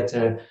Mizrahi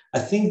theater. I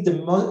think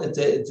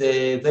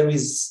there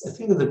is, I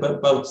think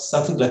about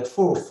something like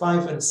 4 or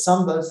 5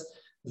 ensembles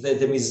that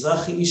the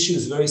Mizrahi issue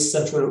is very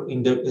central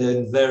in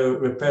their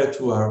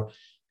repertoire.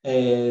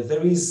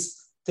 There is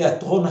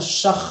Teatron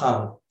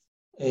HaShachar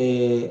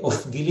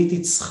of Gilit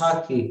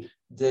Yitzchaki,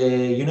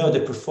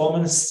 the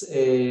performance,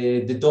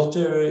 the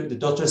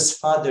daughter's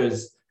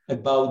fathers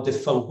about the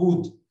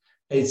Farhud.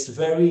 It's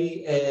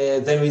very,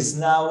 there is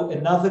now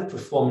another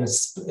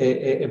performance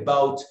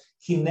about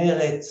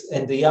Kinneret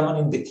and the Yaman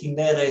in the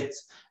Kinneret,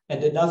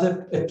 and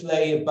another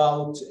play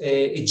about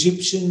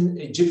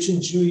Egyptian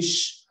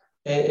Jewish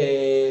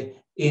in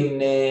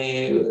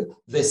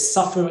the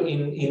suffer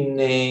in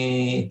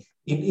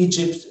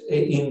Egypt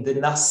in the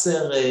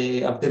Nasser,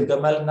 Abdel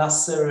Gamal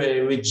Nasser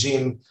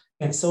regime,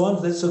 and so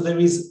on. So there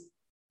is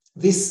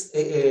this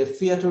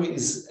theater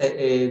is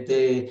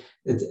the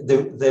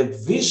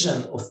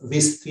vision of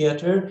this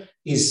theater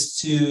is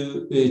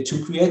to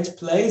create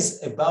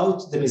plays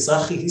about the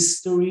Mizrahi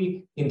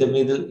history in the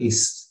Middle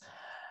East.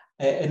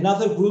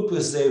 Another group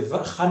is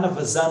Chana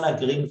Vazana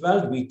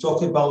Greenwald. We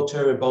talk about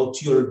her, about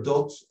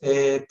Yoldot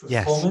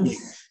performance.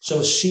 Yes.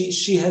 So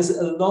she has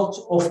a lot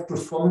of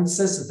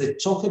performances that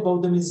talk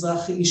about the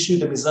Mizrahi issue,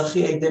 the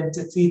Mizrahi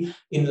identity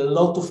in a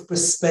lot of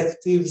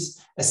perspectives.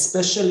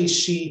 Especially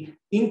she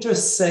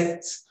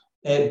intersects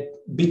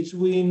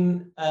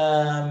between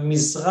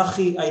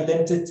Mizrahi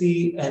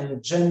identity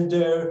and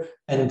gender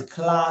and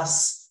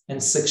class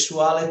and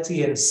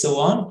sexuality and so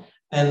on,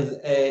 and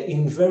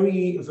in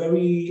very,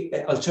 very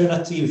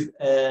alternative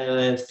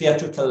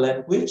theatrical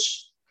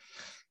language.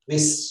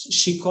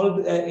 She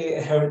called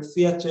her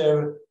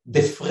theater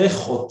the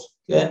Frechot,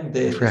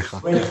 the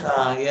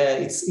Frecha. Yeah,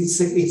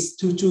 it's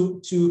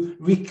to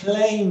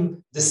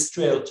reclaim the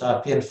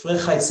stereotype. And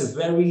Frecha is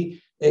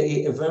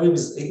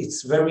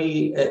it's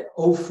very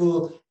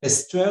awful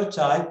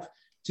stereotype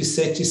to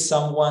say to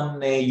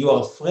someone you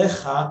are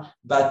Frecha,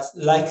 but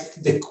like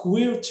the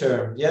queer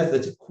term, that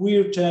the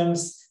queer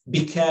terms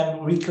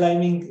became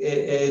reclaiming,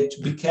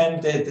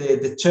 became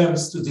the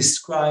terms to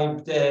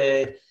describe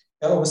the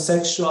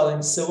homosexual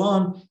and so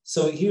on.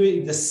 So here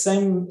in the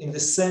same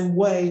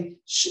way,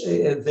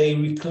 they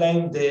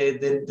reclaim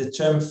the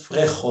term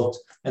Frechot,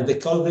 and they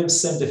call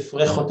themselves the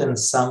Frechot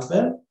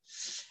Ensemble.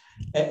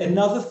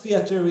 Another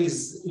theater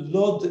is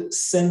Lod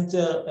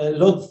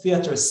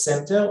Theater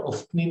Center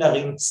of Pnina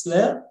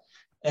Rintzler,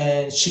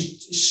 and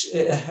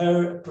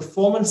her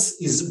performance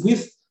is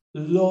with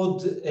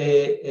Lod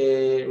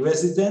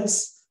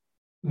residents,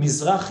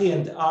 Mizrahi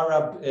and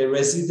Arab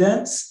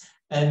residents,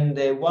 and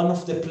one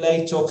of the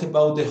play talk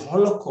about the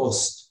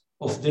Holocaust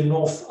of the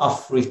North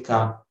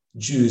Africa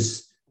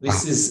Jews.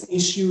 This is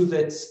issue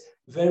that's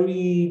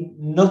very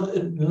not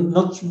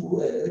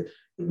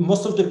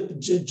most of the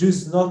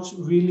Jews not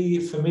really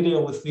familiar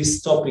with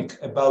this topic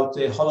about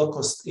the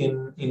Holocaust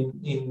in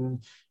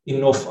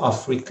North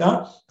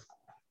Africa,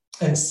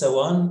 and so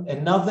on.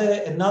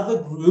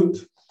 Another group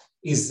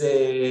is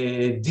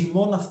a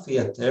Dimona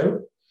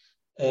Theater.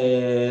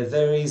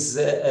 There is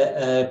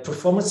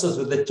performances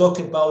where they talk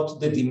about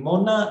the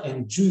Dimona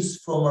and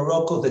Jews from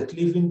Morocco that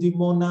live in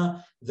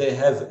Dimona. They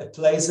have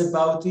plays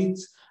about it,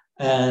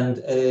 and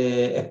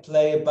a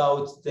play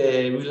about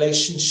the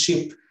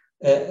relationship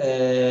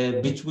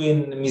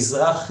between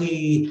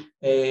Mizrahi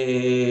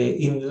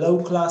in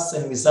low class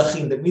and Mizrahi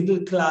in the middle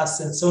class,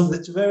 and so on.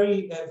 That's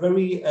very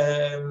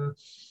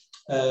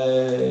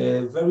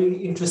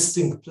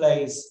interesting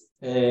plays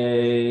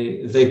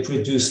they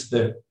produced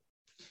there.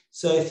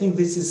 So I think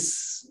this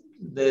is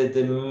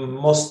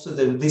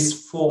these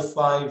 4 or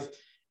 5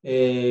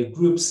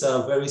 groups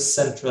are very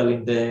central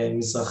in the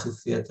Mizrahi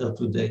theater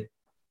today.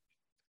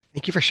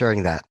 Thank you for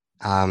sharing that.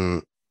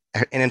 And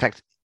in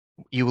fact,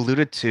 you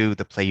alluded to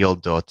the play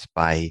Yoldot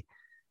by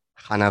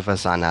Chana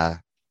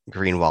Vazana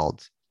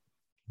Greenwald.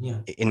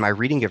 Yeah. In my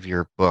reading of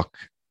your book,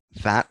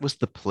 that was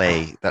the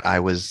play that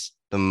I was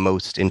the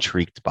most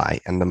intrigued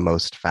by and the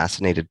most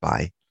fascinated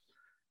by.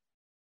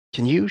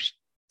 Can you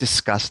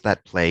discuss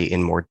that play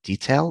in more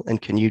detail?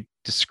 And can you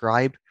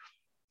describe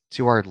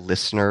to our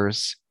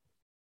listeners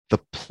the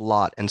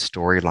plot and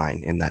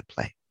storyline in that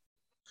play?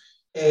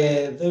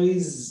 There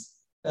is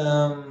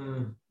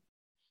the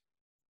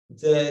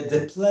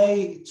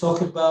play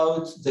talk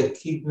about the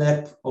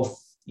kidnap of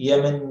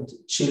Yemen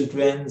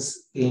children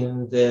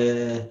in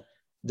the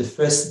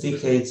first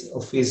decades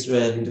of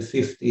Israel in the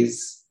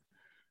 50s.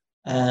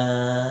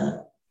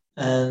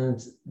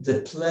 And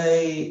the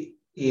play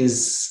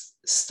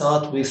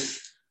start with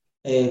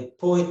a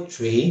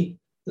poetry.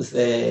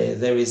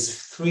 There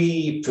is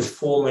 3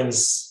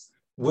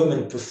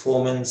 women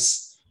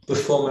performers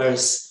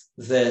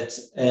that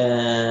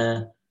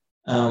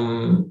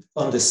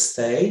on the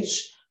stage,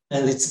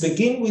 and it's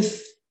begin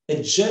with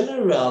a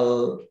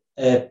general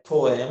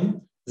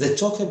poem that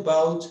talk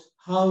about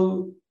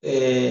how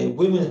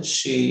women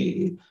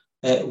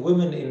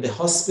in the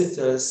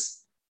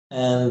hospitals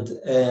and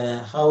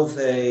how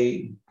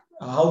the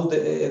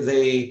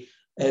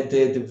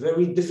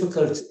very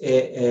difficult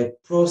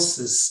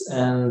process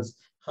and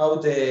how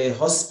the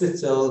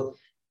hospital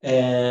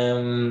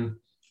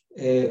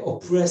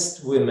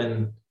oppressed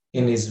women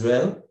in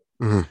Israel,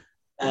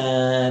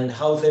 and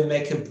how they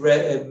make a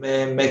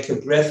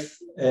breath.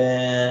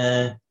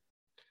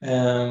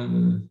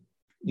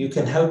 You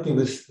can help me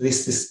with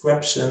this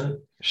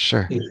description,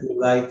 sure, if you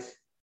like.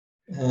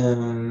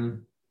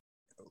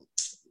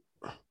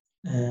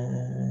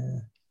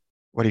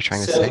 What are you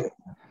trying to say?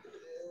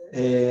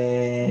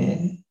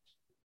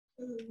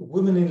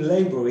 Women in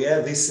labor,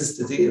 this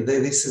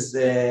is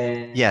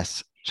the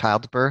Yes,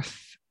 childbirth.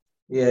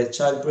 Yeah,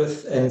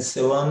 childbirth and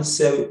so on.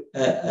 So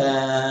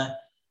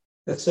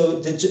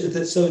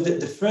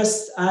the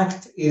first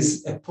act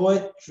is a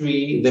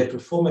poetry. They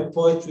perform a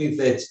poetry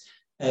that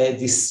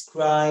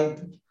describe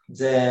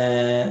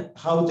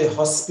how the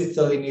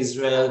hospital in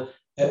Israel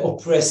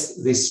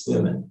oppressed these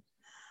women.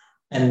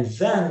 And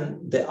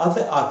then the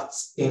other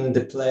acts in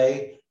the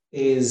play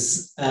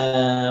is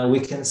we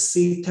can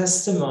see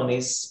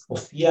testimonies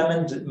of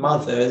Yemen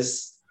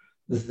mothers.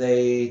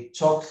 They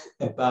talk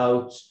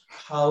about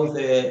how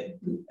the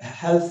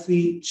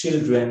healthy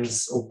children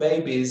or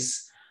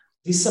babies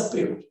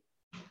disappeared.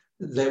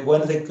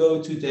 When they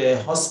go to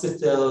the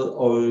hospital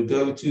or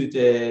go to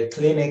the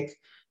clinic,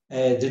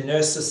 the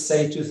nurses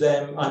say to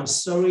them, "I'm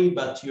sorry,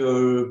 but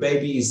your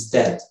baby is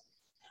dead."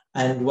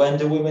 And when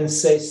the women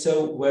say, "So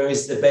where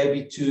is the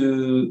baby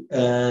to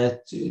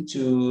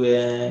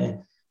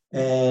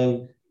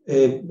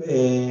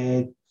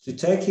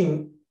take him?"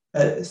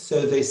 So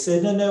they say,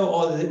 "No,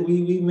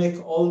 we make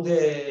all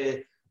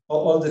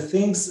the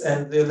things,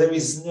 and there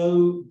is no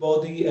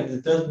body and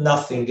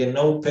nothing, and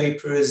no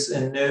papers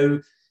and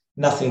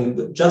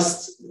nothing. Just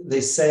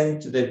they say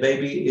to the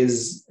baby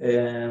is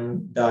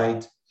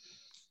died."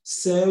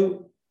 So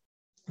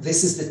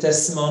this is the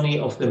testimony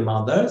of the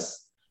mothers.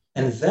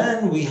 And then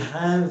we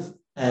have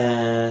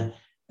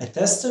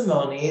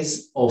testimonies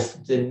of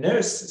the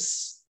nurses.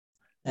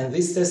 And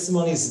this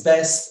testimony is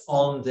based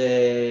on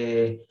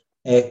the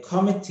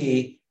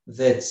committee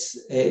that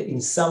in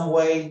some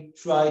way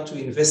tried to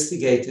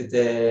investigate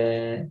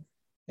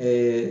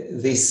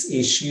this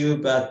issue,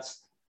 but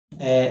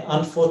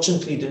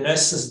unfortunately the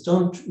nurses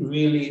don't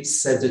really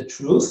say the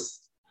truth.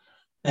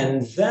 And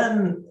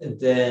then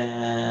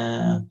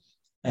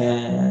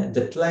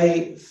the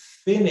play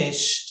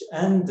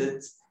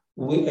ended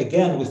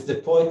again with the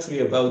poetry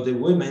about the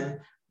women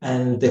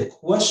and the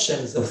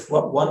questions of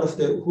what one of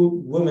the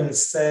women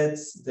said.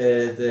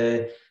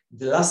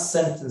 The last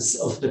sentence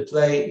of the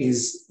play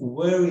is,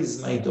 "Where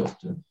is my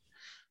daughter?"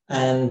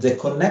 And the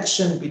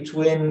connection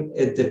between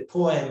the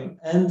poem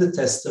and the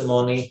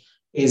testimony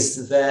is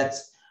that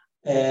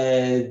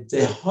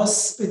the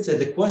hospital,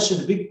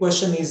 the big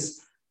question is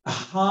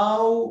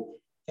how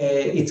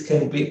it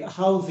can be,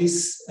 how this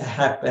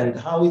happened,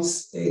 how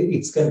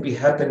it can be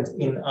happened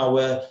in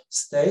our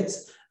states.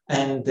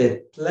 And the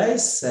play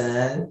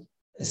said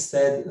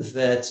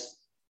that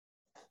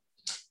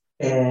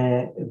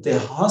the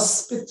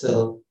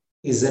hospital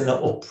is an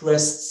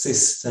oppressed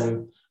system,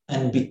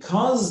 and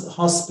because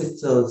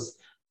hospitals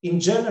in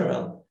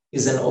general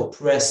is an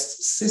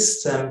oppressed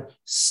system,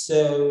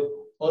 so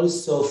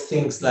also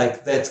things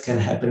like that can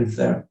happen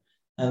there.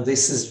 And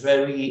this is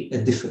very a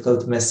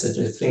difficult message.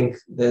 I think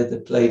that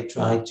the play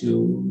tried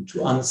to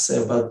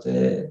answer about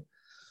the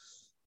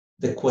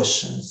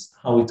questions,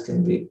 how it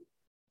can be.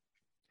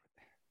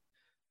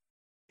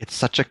 It's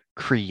such a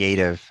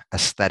creative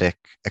aesthetic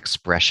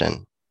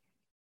expression.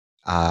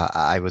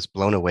 I was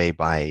blown away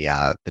by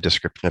the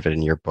description of it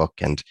in your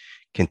book, and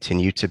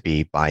continue to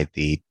be by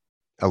the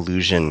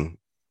allusion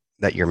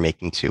that you're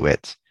making to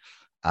it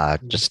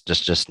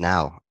just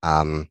now.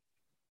 In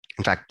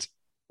fact,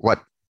 what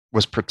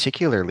was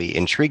particularly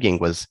intriguing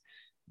was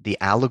the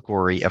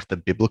allegory of the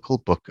biblical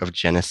book of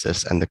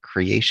Genesis and the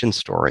creation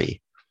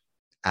story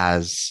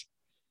as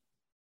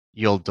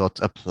Yoldot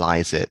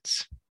applies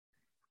it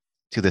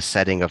to the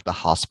setting of the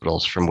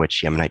hospitals from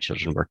which Yemenite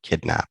children were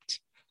kidnapped.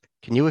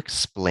 Can you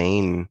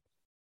explain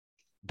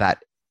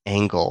that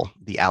angle,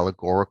 the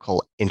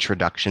allegorical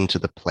introduction to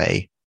the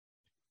play,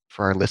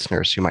 for our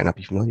listeners who might not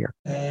be familiar?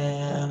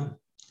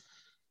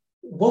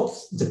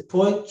 What's the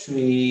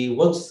poetry?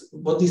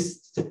 What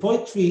is the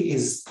poetry?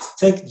 Is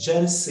take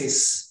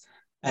Genesis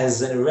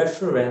as a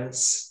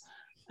reference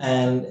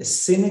and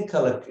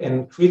cynical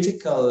and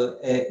critical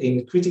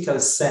in critical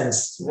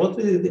sense. What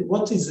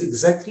is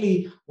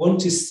exactly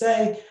want to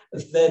say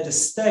that the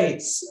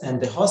states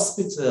and the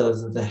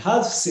hospitals and the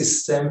health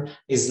system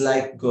is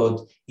like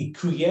God. He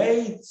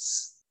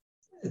creates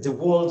the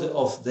world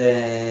of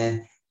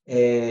the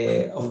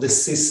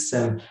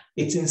system.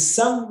 It's in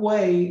some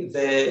way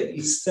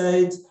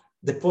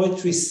the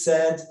poetry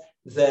said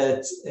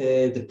that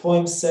the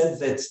poem said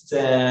that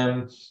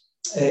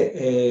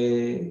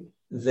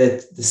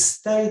that the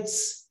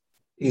states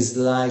is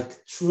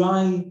like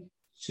try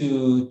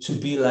to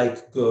be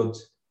like God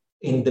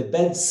in the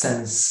bad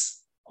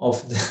sense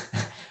of the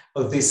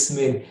of this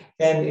mean,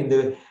 and in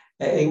the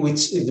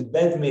which is the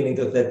bad meaning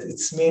of that.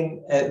 It's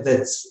mean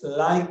that's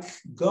like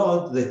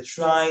God that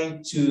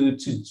try to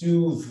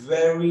do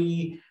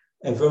very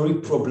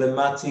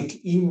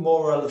problematic,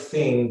 immoral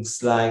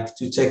things like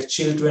to take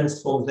children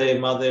from their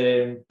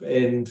mother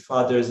and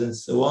fathers and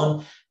so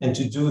on, and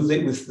to do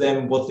with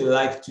them what they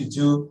like to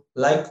do,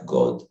 like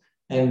God.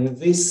 And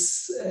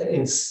this,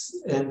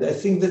 and I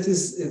think that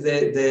is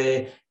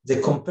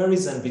the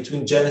comparison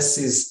between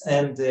Genesis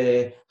and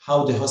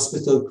how the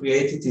hospital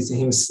created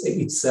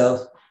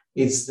itself.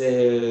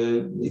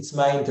 It's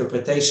my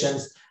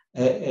interpretations.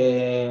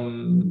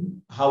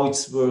 How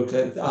it's work,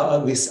 how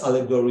this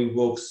allegory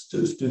works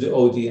to the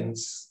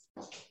audience.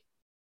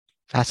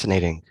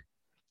 Fascinating.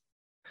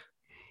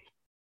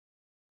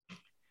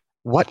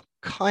 What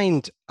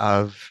kind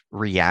of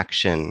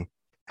reaction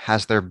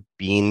has there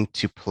been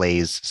to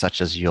plays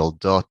such as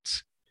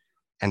Yoldot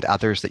and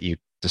others that you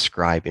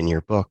describe in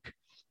your book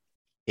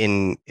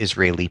in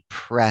Israeli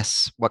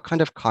press? What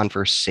kind of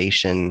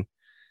conversation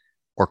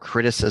or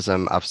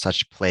criticism of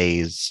such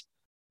plays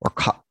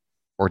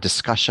or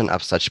discussion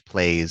of such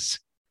plays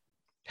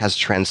has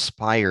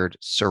transpired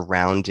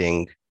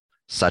surrounding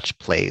such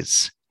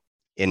plays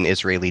in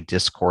Israeli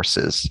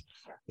discourses,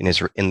 in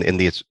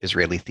the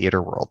Israeli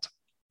theater world?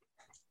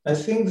 I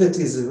think that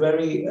is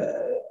very,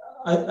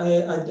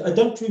 I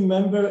don't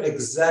remember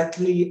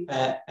exactly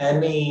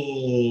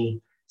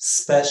any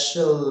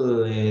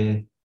special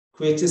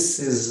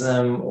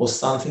criticism or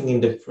something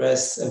in the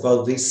press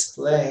about this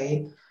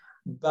play,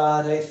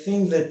 but I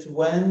think that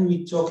when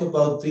we talk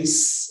about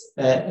this,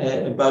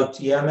 about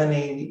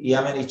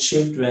Yemeni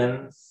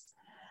children,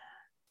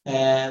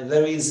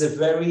 there is a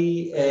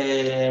very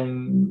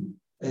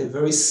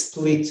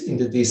split in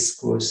the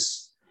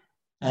discourse,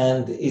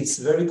 and it's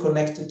very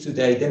connected to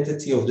the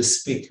identity of the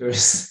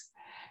speakers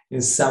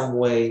in some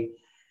way.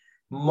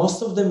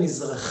 Most of them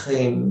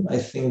Mizrahim, I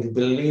think,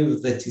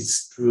 believe that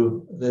it's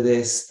true, that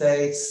the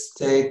states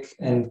take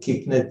and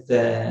kidnap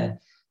the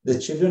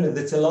children, and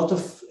there's a lot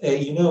of,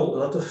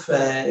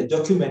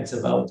 documents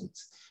about it,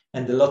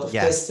 and a lot of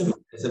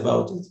testimonies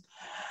about it.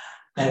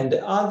 And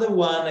the other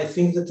one, I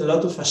think that a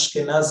lot of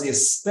Ashkenazi,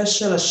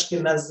 especially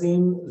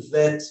Ashkenazim,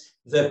 that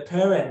their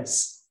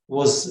parents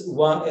was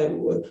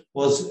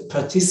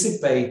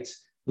participate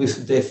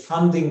with the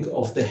funding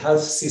of the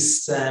health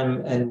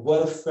system and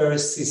welfare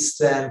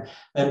system,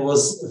 and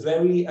was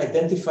very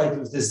identified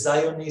with the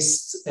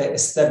Zionist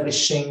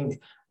establishing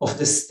of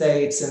the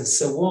states and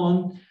so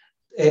on,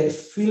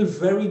 feel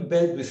very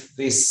bad with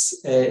this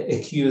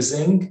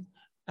accusing,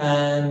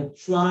 and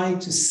try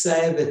to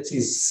say that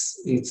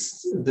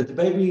that the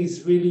baby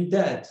is really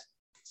dead.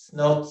 It's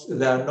not,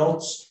 they are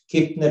not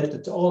kidnapped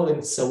at all,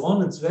 and so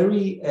on. It's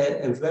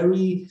a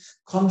very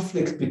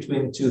conflict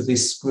between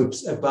these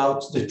groups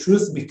about the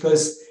truth,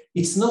 because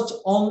it's not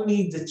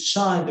only the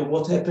child and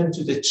what happened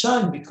to the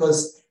child,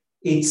 because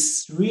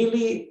it's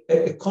really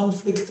a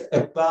conflict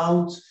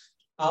about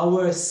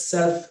our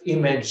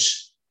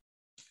self-image.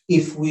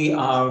 If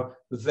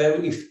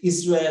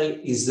Israel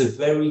is a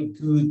very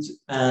good,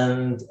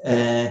 and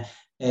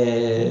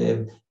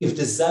if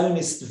the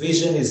Zionist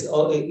vision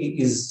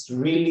is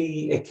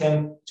really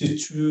came to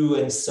true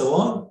and so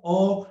on,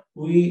 or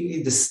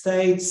the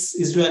states,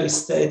 Israeli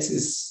states,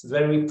 is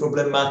very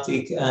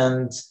problematic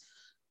and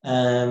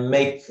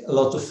make a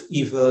lot of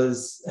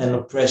evils and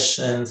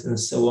oppressions and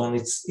so on.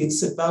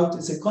 It's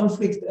a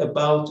conflict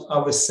about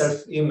our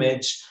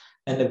self-image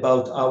and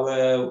about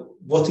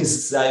what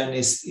is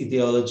Zionist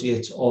ideology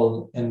at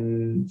all,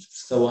 and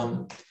so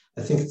on.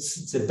 I think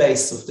it's the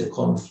base of the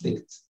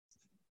conflict.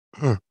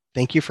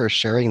 Thank you for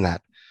sharing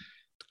that.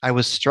 I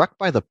was struck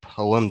by the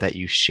poem that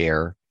you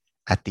share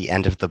at the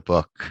end of the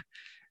book.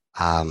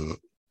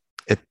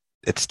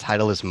 Its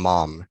title is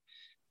Mom.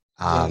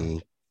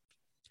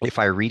 If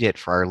I read it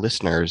for our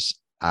listeners,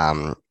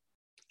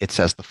 it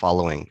says the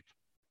following.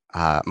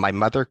 My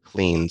mother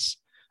cleans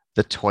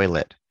the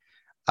toilet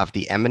of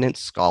the eminent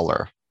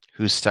scholar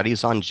whose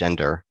studies on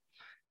gender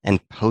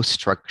and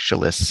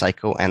post-structuralist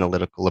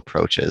psychoanalytical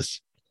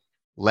approaches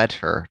led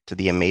her to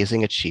the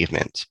amazing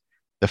achievement,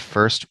 the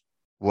first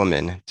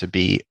woman to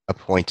be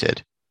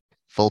appointed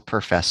full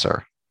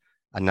professor,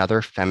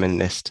 another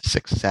feminist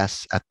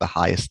success at the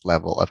highest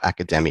level of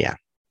academia.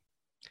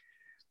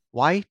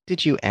 Why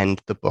did you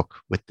end the book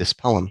with this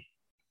poem?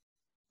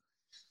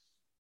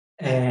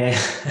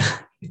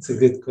 It's a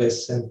good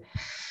question.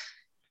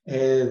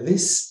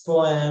 This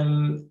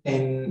poem,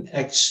 and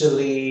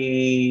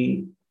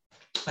actually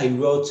I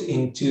wrote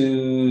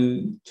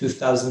into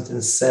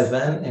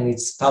 2007, and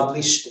it's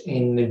published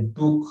in a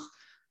book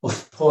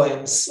of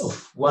poems,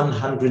 of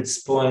 100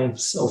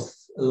 poems of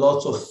a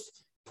lot of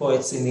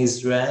poets in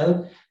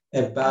Israel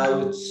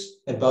about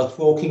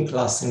working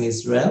class in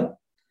Israel,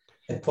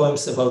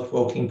 poems about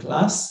working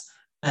class.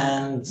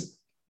 And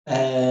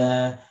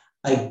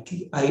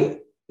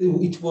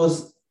it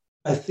was,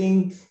 I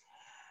think,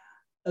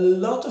 a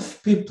lot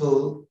of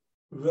people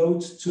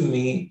wrote to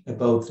me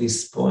about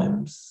these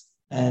poems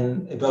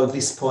and about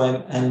this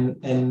poem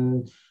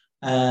and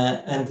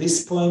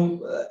this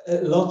poem.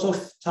 A lot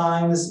of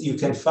times you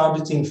can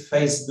find it in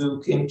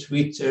Facebook, in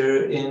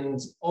Twitter, in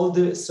all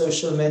the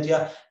social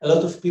media. A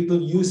lot of people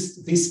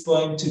use this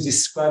poem to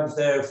describe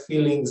their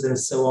feelings and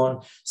so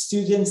on.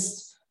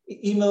 Students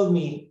email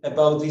me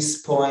about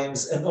these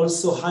poems, and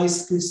also high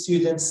school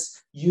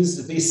students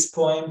use these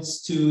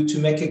poems to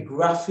make a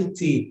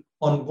graffiti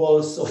on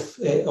walls of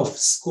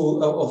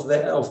school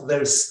of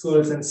their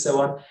schools and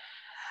so on.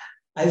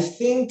 I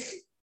think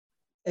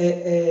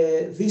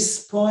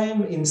this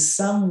poem in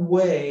some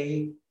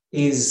way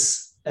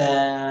is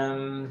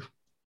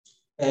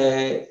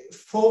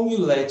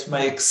formulate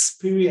my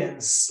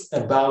experience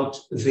about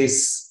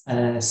this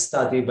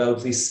study,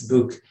 about this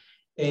book,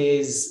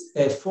 is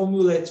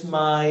formulate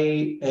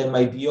my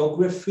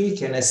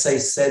biography. And as I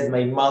said,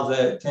 my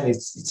mother, and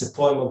it's a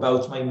poem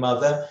about my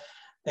mother.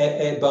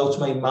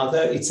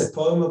 It's a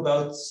poem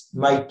about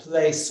my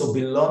place of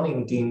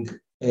belonging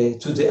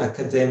to the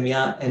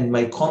academia and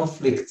my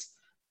conflict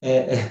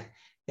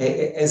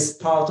as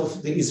part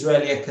of the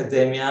Israeli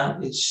academia.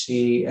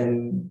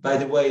 And by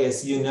the way,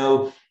 as you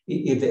know,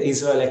 the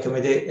Israeli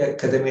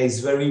academia is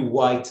very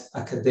white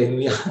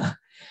academia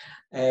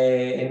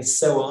and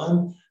so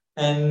on.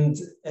 And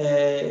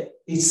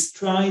it's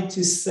trying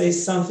to say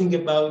something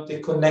about the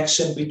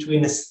connection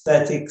between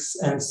aesthetics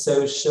and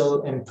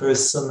social and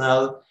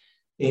personal.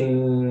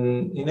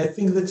 In I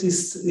think that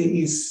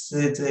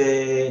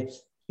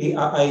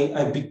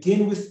I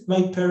begin with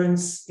my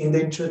parents in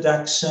the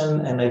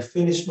introduction, and I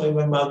finish my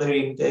mother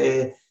in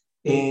the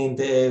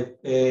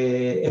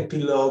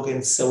epilogue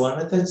and so on.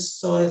 And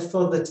so I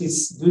thought that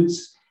it's good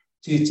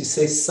to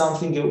say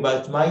something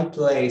about my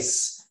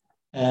place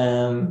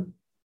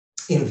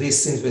in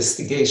this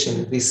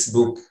investigation, in this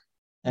book.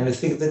 And I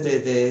think that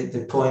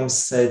the poem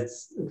said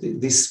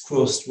this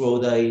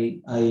crossroad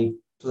I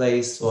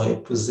place or I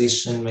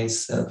position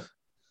myself.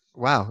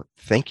 Wow,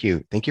 thank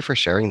you. Thank you for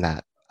sharing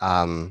that.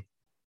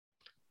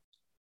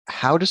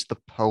 How does the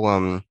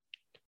poem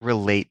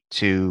relate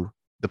to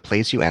the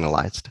plays you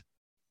analyzed?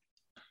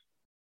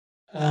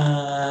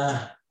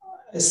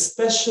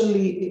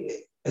 Especially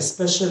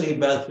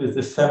about with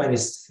the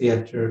feminist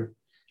theater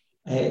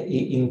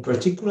in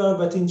particular,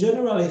 but in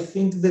general, I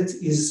think that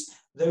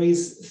there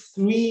is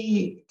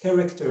three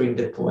characters in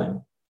the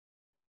poem: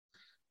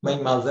 my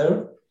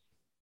mother,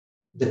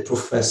 the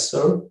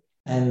professor,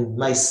 and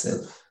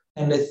myself.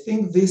 And I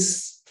think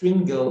this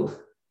triangle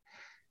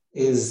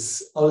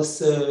is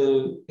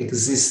also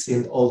exists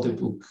in all the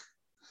book.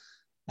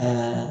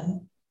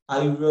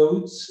 I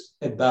wrote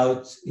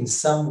about, in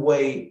some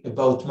way,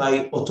 about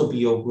my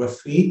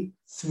autobiography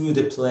through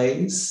the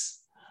plays.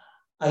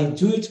 I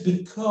do it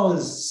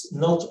because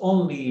not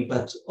only,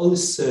 but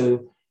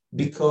also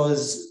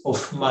because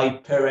of my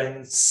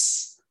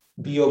parents'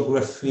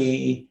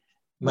 biography,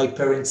 my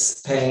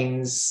parents'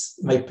 pains,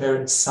 my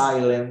parents'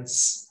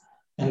 silence,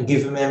 and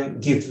give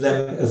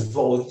them a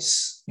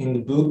voice in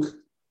the book.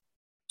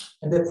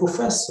 And the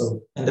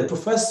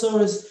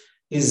professor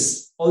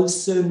is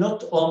also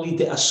not only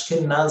the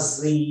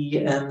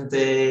Ashkenazi and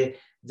the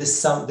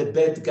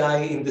bad guy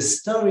in the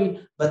story,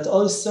 but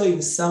also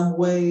in some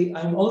way,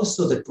 I'm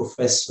also the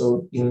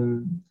professor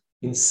in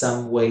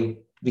some way,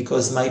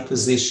 because my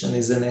position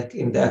is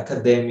in the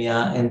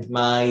academia, and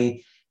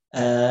my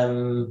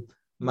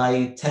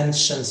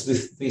tensions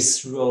with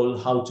this role,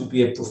 how to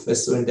be a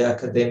professor in the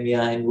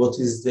academia, and what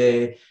is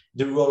the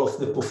role of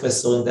the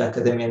professor in the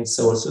academia, and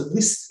so on. So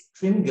this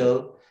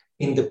triangle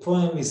in the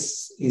poem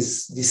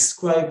is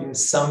described in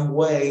some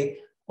way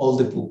all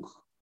the book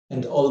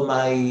and all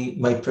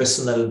my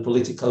personal,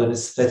 political, and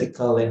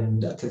aesthetical,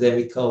 and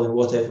academical, and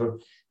whatever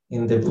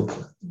in the book.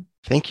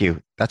 Thank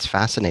you. That's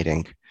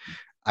fascinating.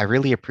 I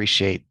really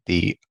appreciate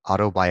the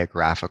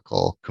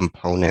autobiographical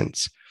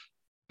components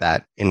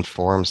that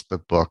informs the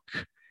book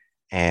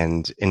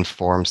and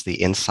informs the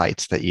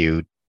insights that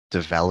you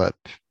develop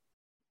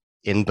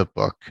in the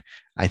book.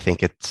 I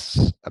think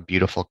it's a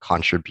beautiful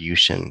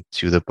contribution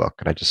to the book,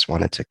 and I just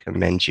wanted to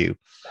commend you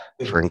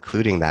for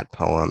including that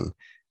poem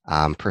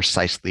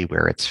precisely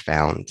where it's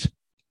found.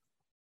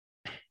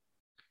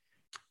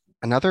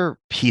 Another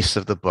piece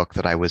of the book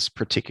that I was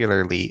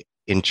particularly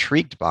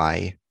intrigued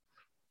by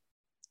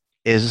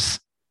is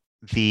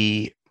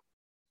the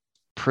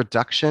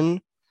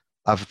production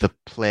of the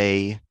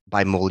play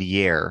by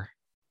Molière,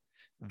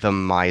 The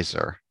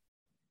Miser.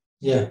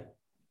 Yeah.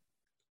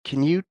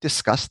 Can you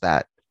discuss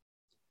that?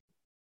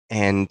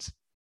 And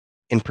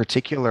in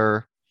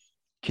particular,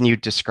 can you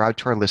describe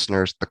to our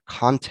listeners the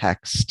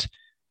context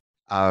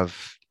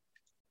of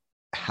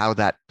how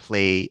that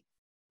play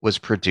was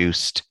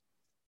produced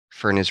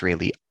for an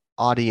Israeli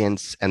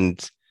audience,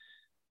 and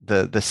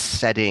the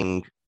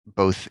setting,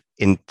 both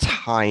in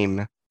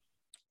time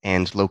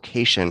and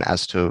location,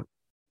 as to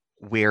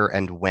where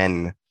and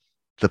when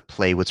the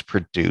play was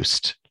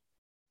produced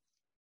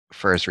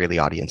for Israeli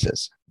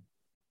audiences?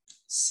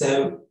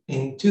 So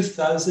in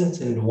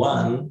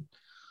 2001,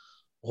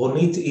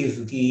 Ronit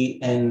Ivgi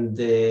and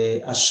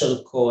Asher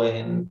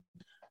Cohen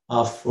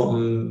are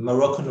from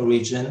Moroccan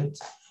origin,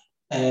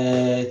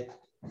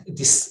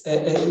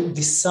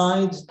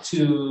 decide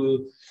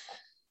to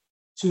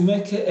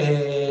make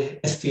a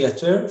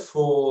theater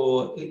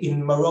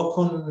in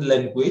Moroccan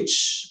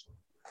language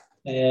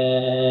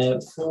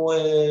for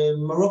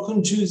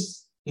Moroccan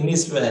Jews in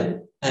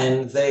Israel,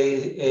 and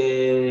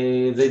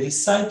they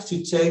decide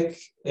to take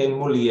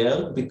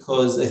Molière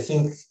because I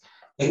think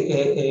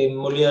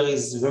Molière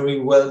is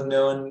very well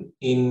known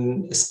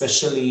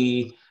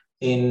especially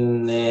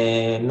in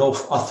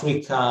North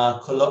Africa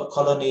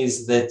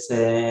colonies that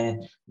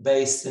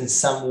based in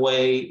some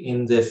way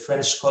in the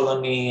French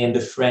colony and the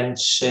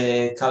French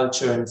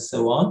culture and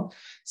so on.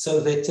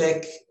 So they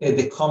take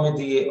the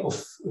comedy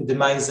of The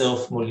Miser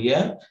of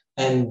Molière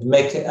and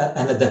make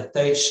an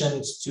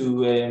adaptation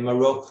to a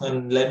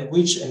Moroccan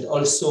language and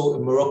also a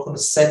Moroccan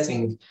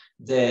setting.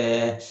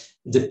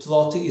 The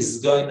plot is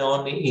going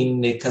on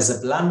in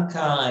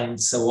Casablanca and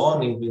so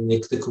on, in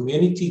the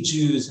community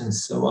Jews and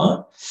so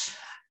on.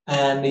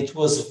 And it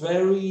was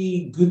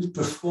very good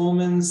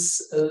performance.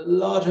 A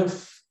lot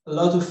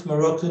of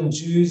Moroccan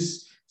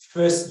Jews,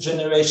 first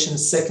generation,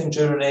 second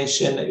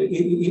generation,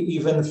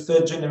 even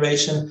third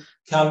generation,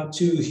 come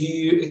to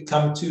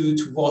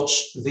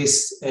watch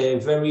this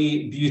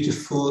very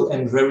beautiful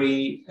and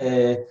very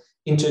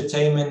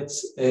entertainment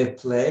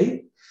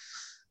play.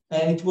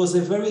 And it was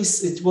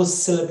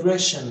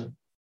celebration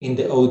in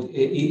the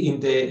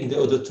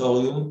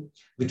auditorium,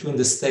 between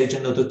the stage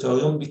and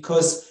auditorium,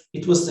 because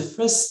it was the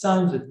first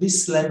time that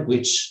this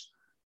language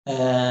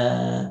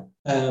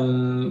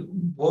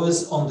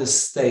was on the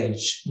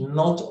stage,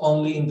 not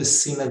only in the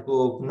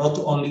synagogue, not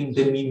only in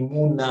the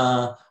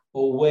mimuna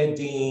or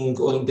wedding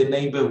or in the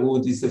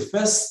neighborhood. It's the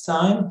first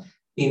time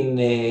in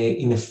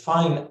a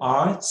fine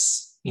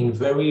arts, in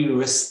very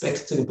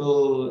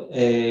respectable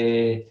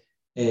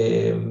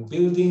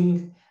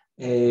building,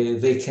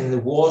 they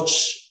can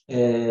watch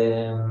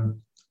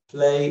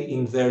play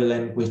in their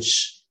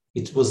language.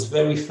 It was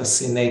very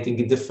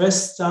fascinating. The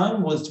first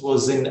time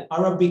was in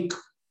Arabic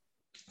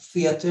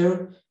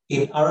theater,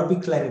 in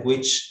Arabic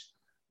language,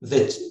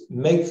 that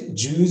make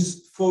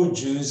Jews for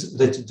Jews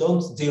that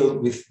don't deal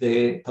with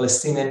the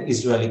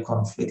Palestinian-Israeli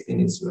conflict in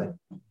Israel.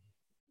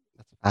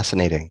 That's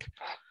fascinating.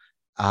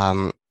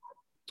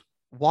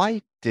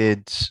 Why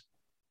did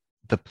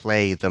the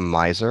play The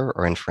Miser,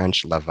 or in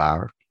French,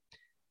 L'Avare,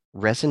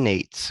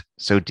 resonate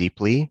so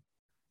deeply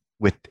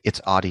with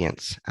its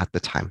audience at the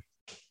time?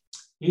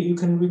 You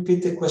can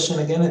repeat the question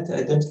again?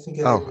 I don't think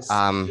I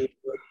understood.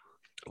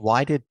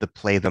 Why did the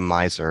play The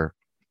Miser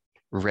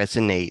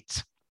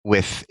resonate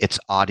with its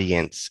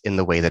audience in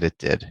the way that it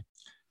did?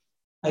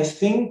 I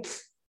think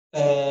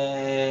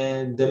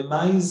the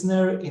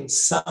Meisner in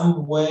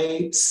some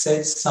way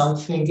said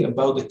something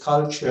about the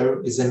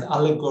culture, is an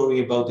allegory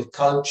about the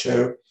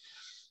culture,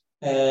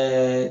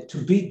 to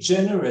be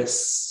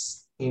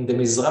generous in the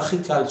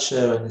Mizrahi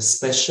culture, and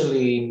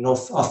especially in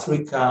North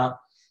Africa,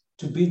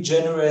 to be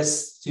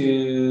generous,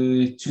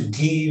 to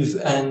give,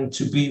 and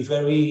to be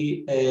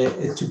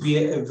to be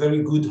a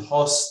very good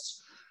host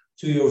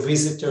to your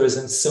visitors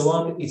and so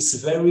on. It's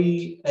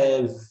very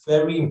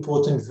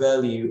important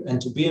value.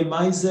 And to be a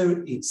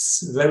miser,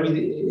 it's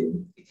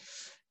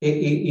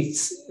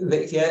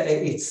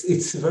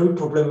very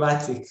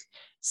problematic.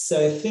 So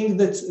I think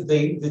that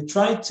they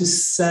try to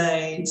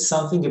say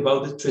something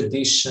about the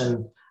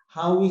tradition,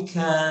 how we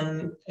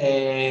can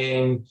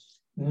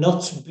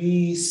not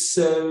be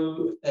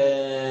so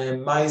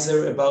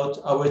miser about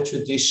our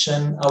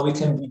tradition, how we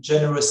can be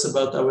generous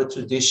about our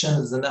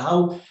traditions, and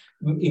how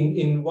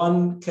in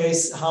one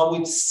case, how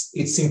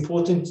it's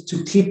important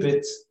to keep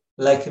it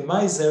like a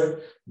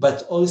miser,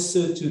 but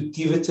also to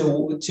give it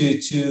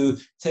to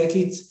take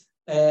it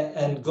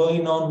and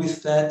going on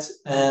with that,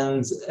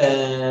 and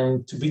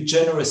to be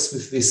generous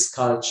with this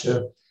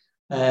culture.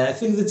 I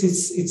think that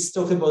it's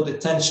talking about the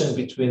tension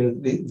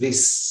between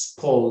these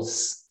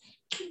poles.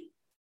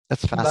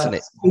 That's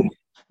fascinating.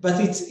 But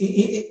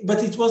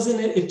it was an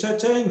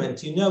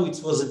entertainment, you know.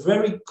 It was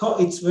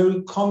it's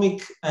very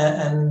comic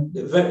and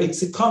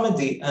it's a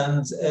comedy,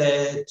 and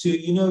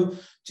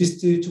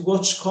to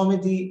watch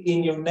comedy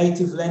in your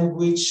native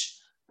language,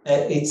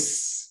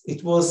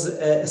 it was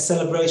a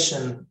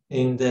celebration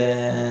in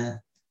the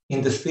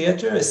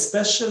theater,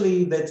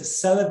 especially that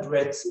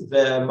celebrate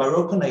the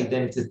Moroccan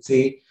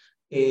identity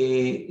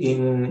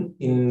in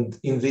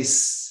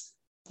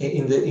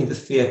the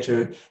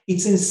theater.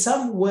 It's in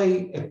some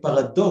way a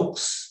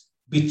paradox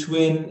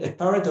between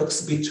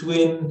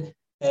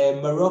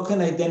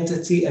Moroccan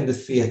identity and the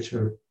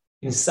theater,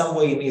 in some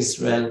way in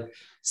Israel.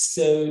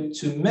 So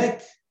to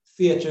make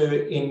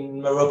theater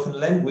in Moroccan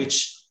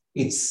language,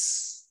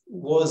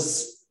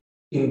 was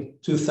in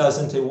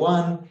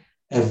 2001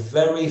 a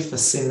very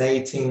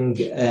fascinating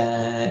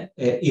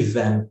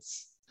event.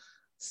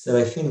 So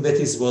I think that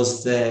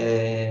was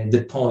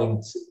the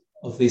point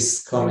of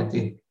this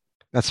comedy.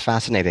 That's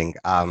fascinating.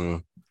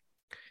 In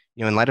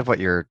light of what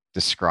you're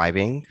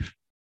describing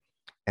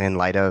and in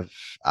light of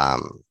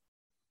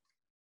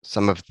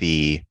some of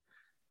the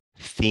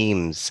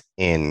themes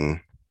in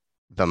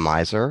The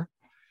Miser,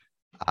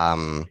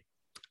 I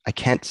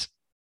can't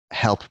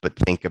help but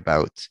think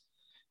about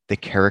the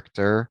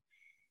character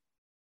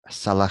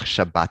Salah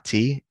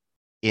Shabati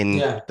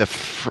in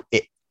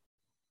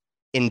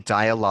in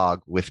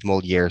dialogue with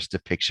Moliere's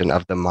depiction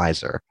of the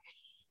miser.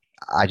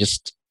 I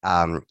just,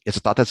 it's a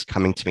thought that's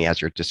coming to me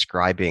as you're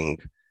describing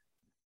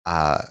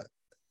the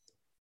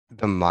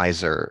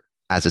miser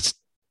as it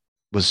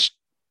was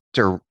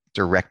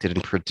directed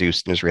and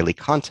produced in Israeli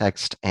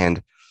context.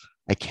 And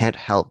I can't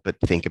help but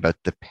think about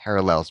the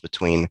parallels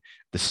between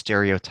the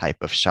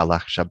stereotype of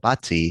Salah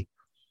Shabati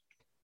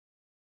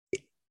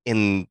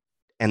and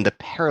the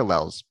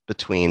parallels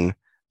between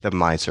the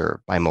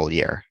miser by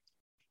Moliere.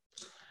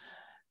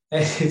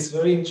 It's a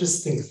very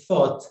interesting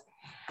thought.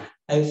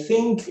 I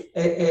think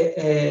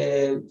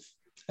that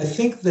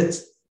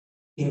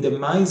in the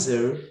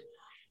miser,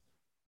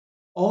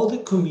 all the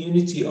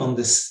community on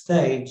the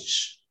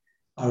stage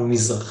are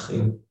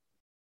Mizrahim.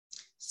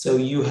 So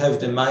you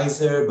have the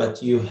miser,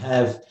 but you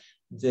have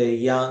the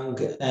young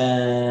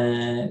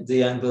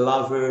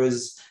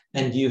lovers,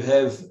 and you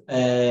have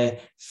the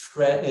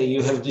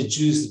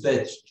Jews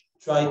that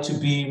try to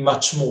be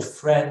much more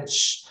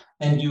French,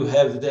 and you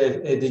have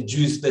the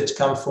Jews that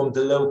come from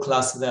the low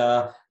class, that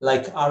are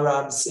like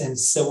Arabs and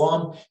so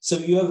on. So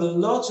you have a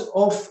lot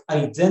of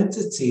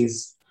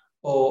identities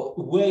or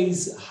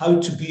ways how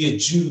to be a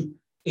Jew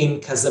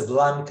in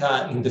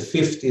Casablanca in the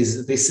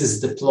 50s. This is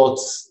the plot,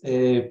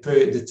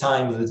 per the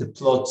time of the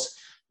plot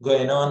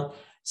going on.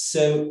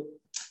 So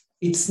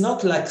it's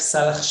not like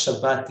Salah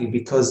Shabati,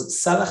 because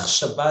Salah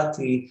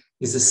Shabati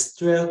is a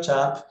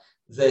stereotype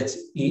that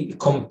in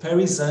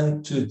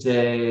comparison to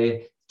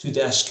the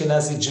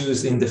Ashkenazi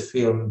Jews in the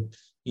film.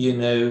 You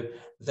know,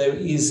 there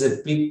is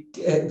a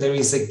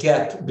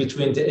gap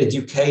between the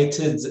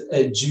educated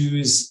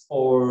Jews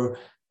or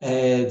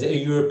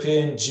the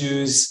European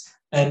Jews,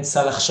 and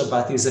Salah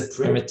Shabati is a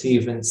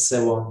primitive, and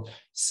so on.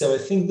 So I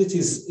think that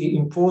is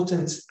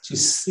important to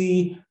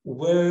see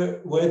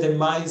where the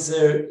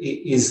miser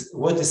is,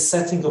 what the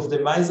setting of the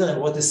miser and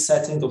what the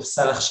setting of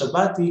Salah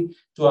Shabati,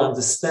 to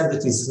understand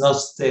that it's not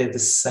the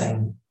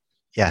same.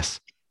 Yes.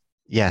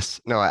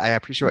 No, I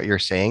appreciate what you're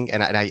saying,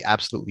 and I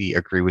absolutely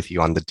agree with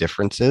you on the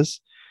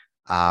differences.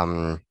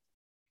 I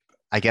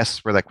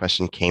guess where that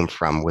question came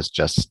from was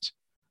just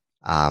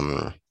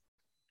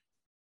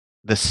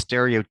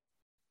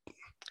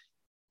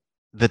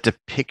the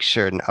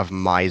depiction of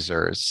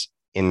misers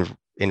in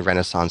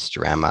Renaissance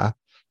drama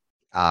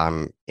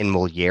in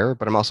Moliere,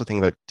 but I'm also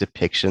thinking about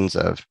depictions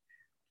of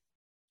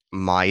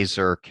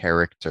miser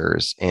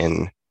characters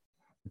in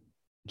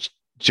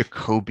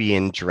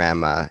Jacobean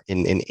drama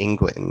in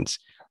England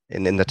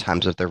and in the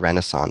times of the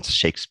Renaissance,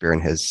 Shakespeare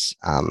and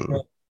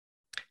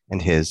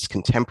his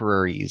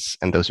contemporaries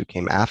and those who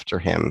came after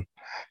him,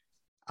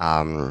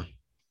 and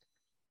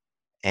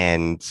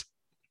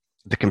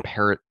the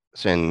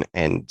comparison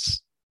and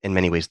in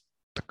many ways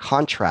the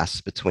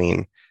contrast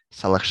between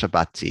Salah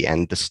Shabati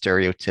and the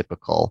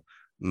stereotypical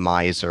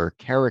miser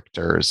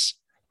characters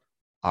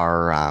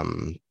are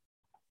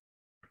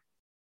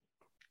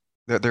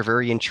they're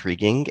very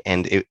intriguing,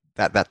 and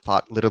that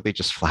thought literally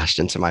just flashed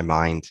into my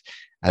mind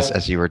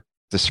as you were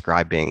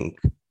describing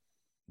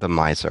the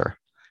miser.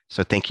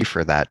 So thank you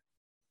for that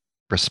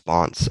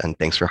response, and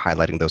thanks for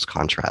highlighting those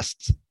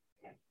contrasts.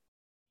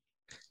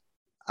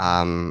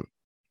 The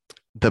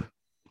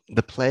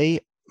play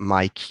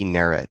My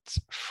Kinneret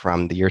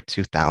from the year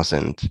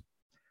 2000.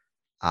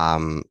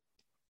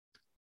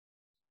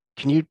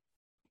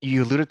 You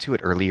alluded to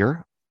it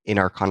earlier in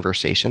our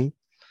conversation.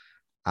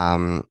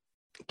 Can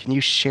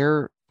you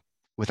share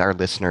with our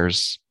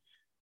listeners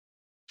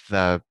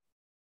the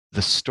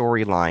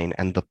storyline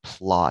and the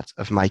plot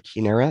of My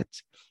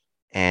Kinneret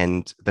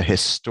and the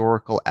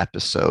historical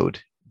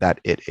episode that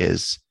it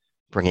is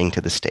bringing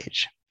to the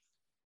stage?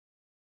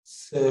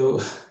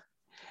 So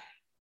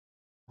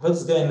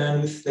what's going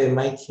on with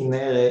My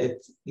Kinneret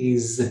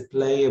is a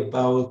play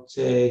about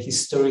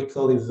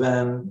historical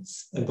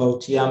events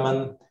about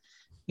Yemen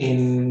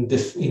in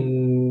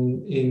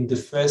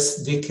the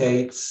first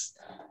decades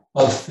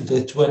of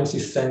the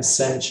 20th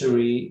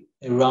century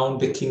around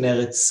the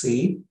Kinneret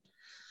Sea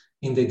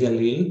in the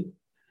Galil.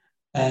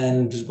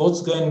 And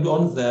what's going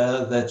on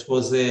there, that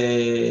was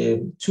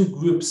two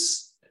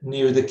groups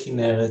near the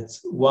Kinneret.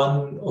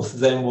 One of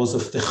them was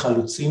of the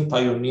Chalutzim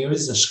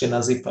pioneers,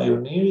 Ashkenazi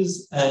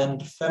pioneers,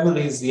 and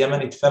families,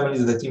 Yemenite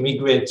families that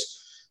immigrate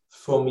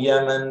from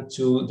Yemen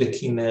to the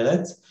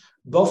Kinneret.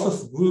 Both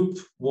of group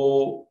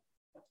will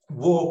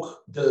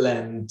walk the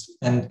land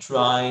and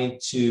try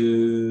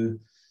to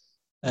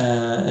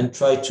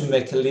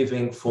make a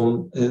living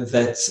from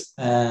that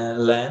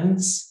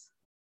lands,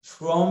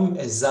 from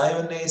a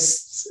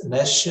Zionist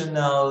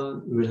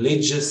national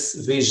religious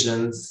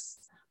visions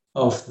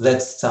of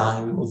that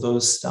time, of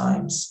those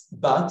times.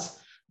 But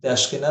the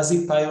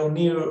Ashkenazi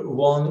pioneer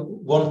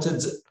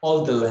wanted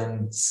all the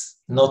lands,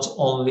 not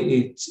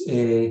only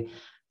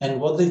And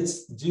what they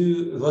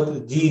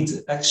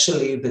did,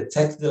 actually, they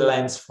take the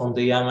lands from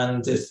the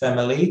Yaman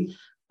family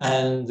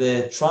and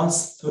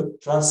transformed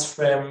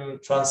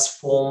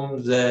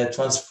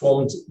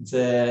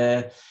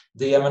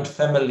the Yaman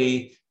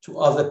family to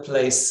other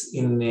place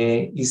in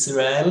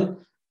Israel,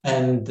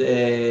 and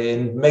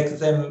make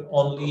them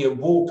only a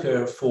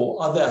worker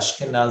for other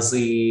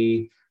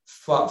Ashkenazi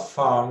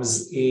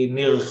farms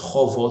near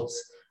Rehovot.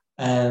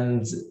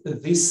 And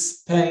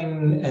this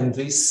pain and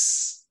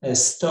this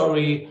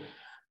story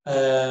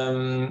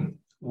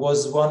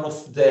was one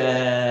of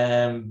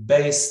the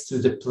base to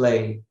the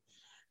play.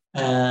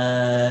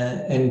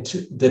 And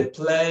the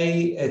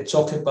play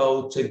talk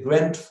about a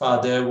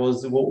grandfather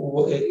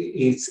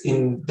it's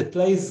in the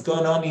play is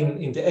going on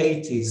in the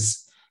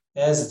 80s,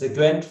 as the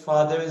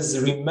grandfathers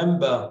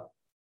remember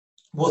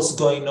what's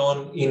going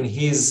on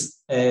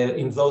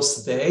in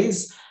those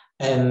days,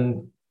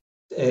 and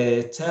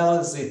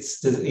tells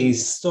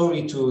his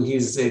story to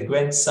his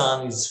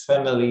grandson, his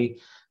family,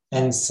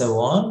 and so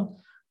on.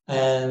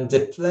 And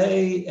the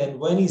play, and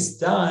when he's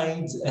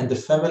died, and the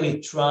family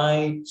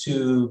tried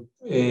to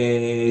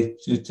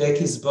take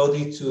his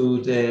body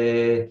to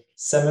the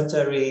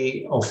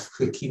cemetery of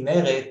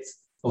Kinneret,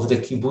 of the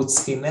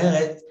kibbutz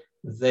Kinneret,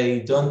 they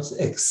don't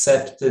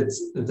accept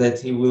that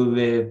he will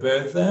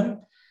bury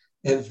them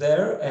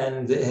there,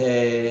 and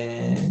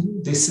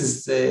this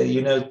is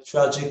the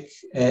tragic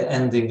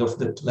ending of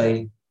the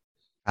play.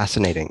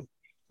 Fascinating.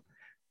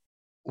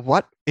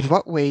 In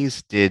what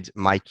ways did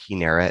My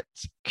Kinneret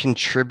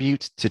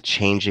contribute to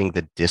changing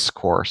the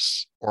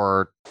discourse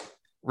or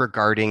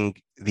regarding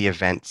the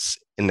events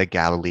in the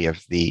Galilee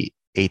of the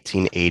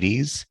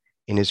 1880s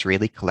in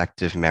Israeli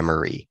collective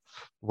memory?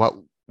 What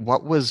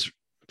was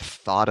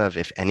thought of,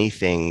 if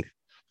anything,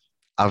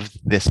 of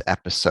this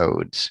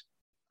episode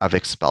of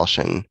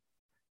expulsion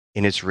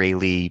in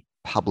Israeli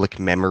public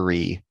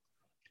memory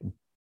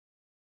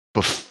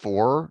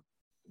before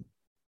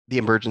the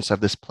emergence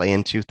of this play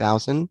in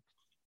 2000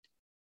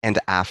 and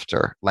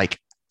after? Like,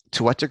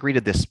 to what degree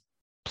did this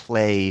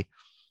play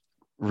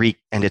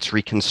and its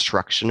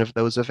reconstruction of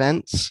those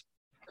events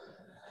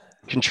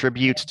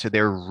contribute to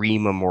their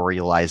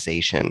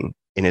rememorialization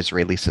in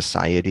Israeli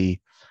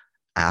society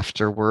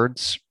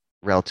afterwards,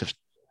 relative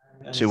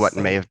to what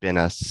may have been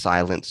a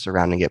silence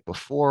surrounding it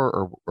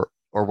before,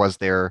 or was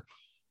there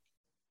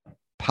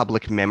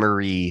public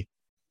memory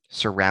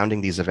surrounding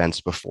these events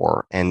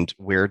before, and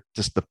where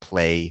does the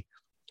play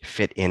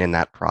fit in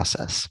that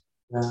process?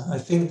 I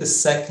think the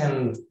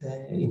second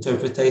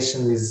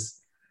interpretation is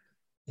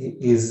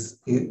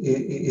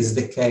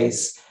the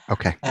case.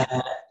 Okay.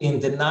 In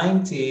the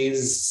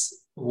 90s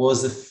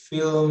was a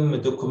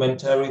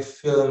documentary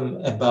film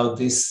about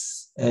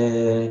this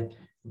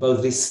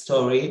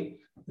story.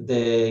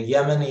 The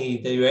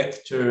Yemeni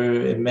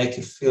director made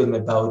a film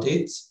about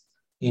it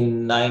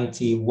in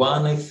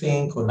 91, I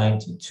think, or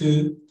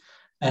 92.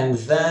 And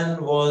then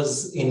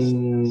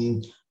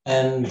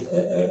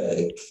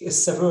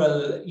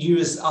several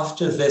years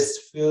after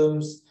this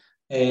films,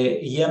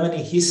 a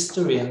Yemeni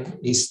historian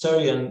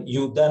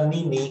Yehuda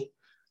Nini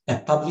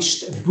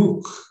published a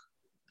book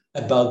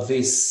about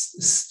this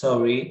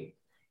story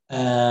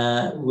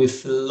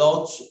with a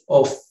lot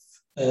of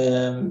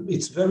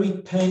it's very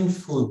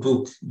painful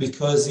book,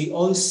 because he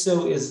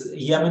also is a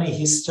Yemeni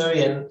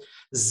historian,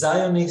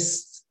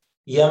 Zionist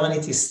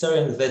Yemeni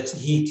historian, that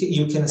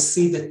you can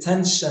see the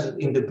tension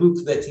in the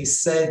book, that he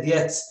said,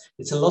 yes,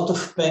 it's a lot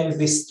of pain,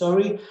 this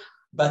story,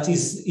 but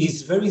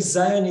he's very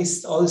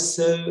Zionist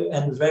also,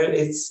 and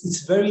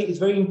it's very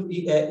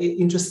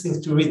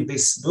interesting to read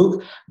this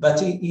book. But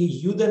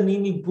Yehuda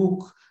Nini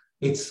book,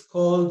 it's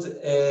called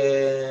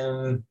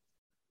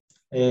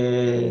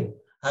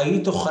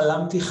Hayito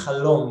Chalamti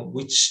Chalom,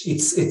 which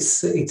it's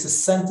a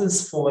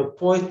sentence for a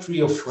poetry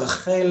of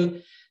Rachel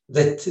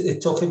that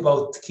talk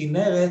about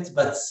Kinneret,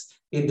 but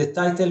the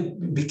title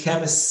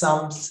became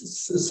some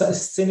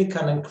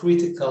cynical and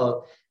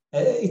critical.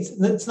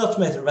 It's not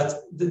matter,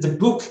 but the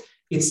book,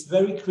 it's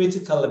very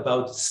critical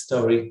about the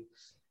story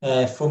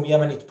from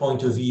Yemeni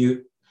point of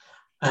view.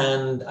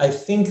 And I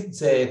think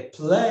the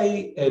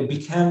play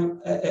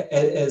became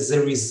as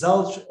a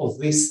result of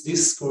this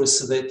discourse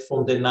that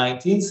from the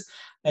 90s,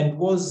 and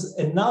was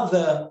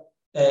another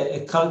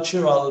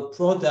cultural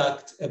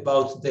product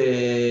about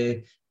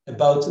this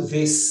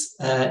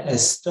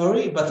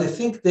story. But I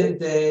think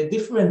the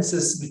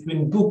differences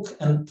between book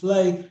and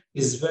play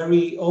is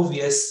very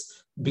obvious,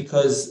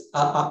 because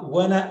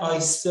when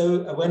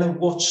I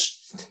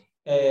watched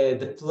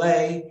the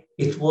play,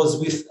 it was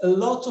with a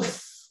lot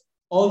of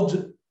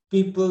old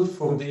people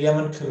from the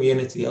Yemen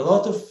community, a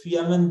lot of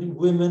Yemen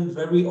women,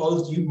 very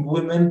old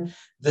women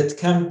that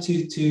come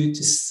to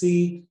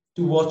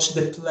watch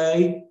the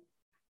play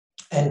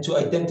and to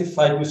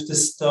identify with the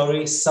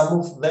story. Some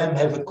of them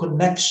have a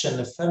connection,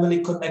 a family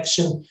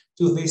connection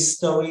to this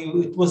story.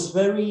 It was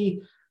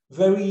very,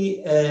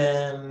 very,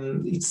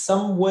 in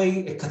some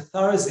way, a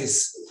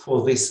catharsis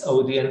for this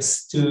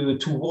audience to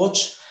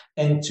watch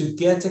and to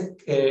get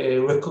a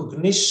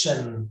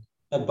recognition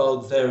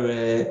about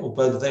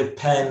their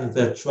pain,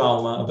 their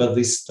trauma, about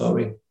this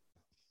story.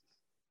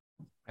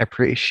 I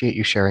appreciate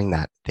you sharing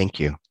that. Thank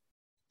you.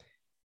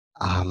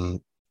 In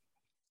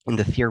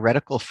the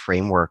theoretical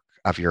framework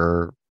of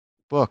your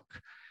book,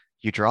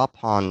 you draw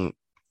upon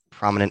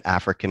prominent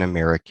African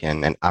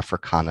American and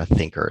Africana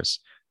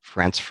thinkers,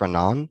 Frantz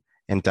Fanon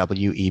and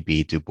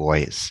W.E.B. Du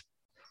Bois.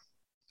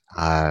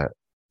 In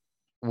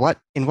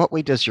what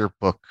way does your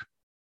book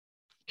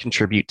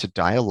contribute to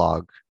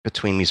dialogue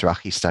between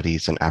Mizrahi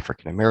studies and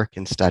African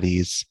American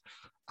studies?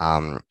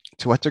 To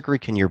what degree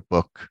can your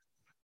book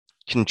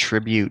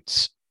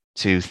contribute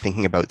to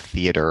thinking about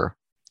theater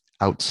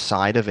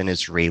outside of an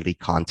Israeli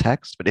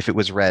context, but if it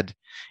was read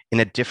in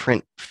a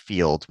different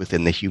field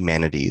within the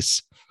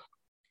humanities,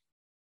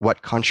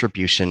 what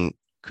contribution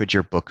could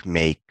your book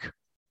make,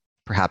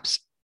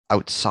 perhaps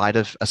outside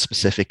of a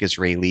specific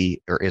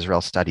Israeli or Israel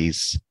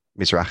studies,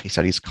 Mizrahi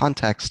studies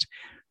context,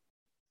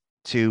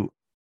 to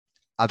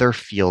other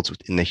fields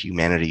within the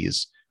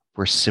humanities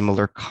where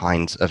similar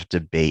kinds of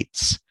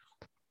debates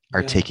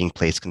are taking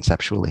place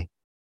conceptually?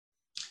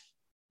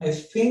 I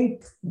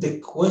think the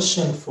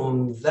question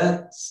from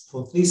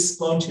this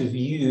point of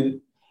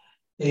view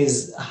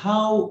is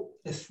how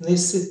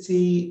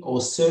ethnicity or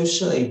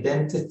social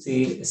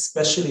identity,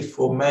 especially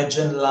for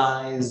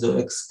marginalized or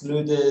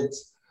excluded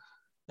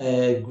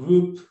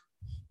group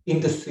in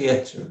the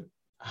theater,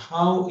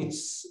 how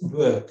it's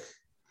work.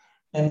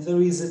 And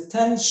there is a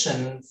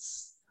tension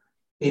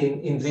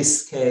in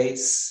this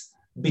case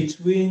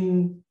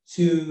between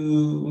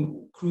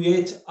to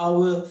create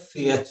our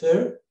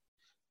theater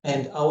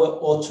and our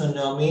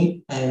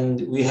autonomy,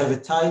 and we have a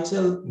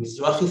title,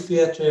 Mizrahi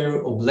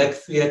theater or Black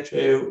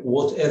theater,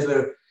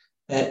 whatever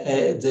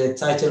the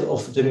title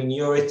of the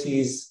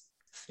minorities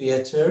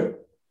theater,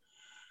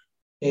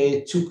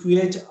 to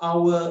create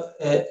our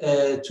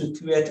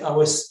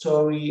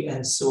story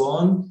and so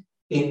on,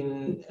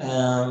 and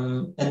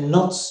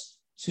not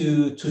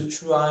to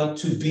try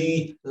to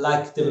be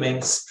like the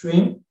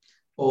mainstream,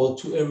 or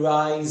to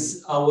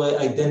arise our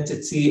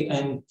identity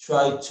and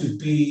try to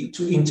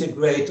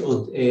integrate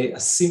or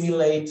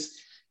assimilate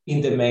in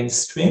the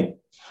mainstream.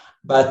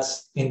 But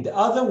in the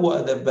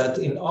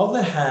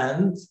other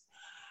hand,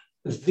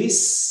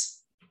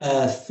 this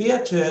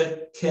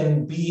theater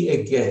can be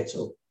a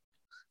ghetto.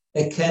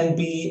 It can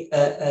be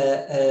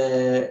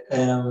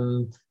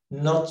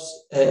not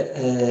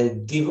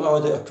give our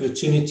the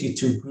opportunity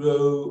to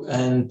grow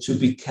and to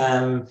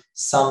become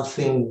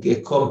something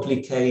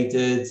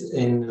complicated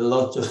in a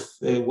lot of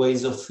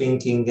ways of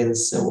thinking and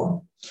so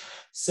on.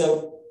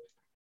 So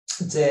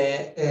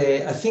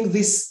I think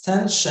this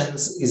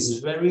tensions is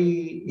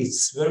very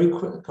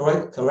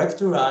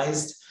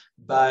characterized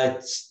by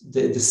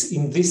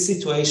in these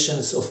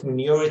situations of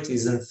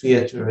minorities and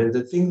theater. And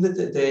the thing that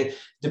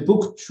the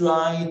book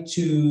tried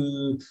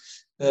to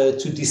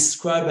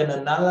describe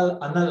and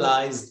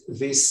analyze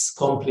this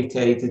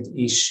complicated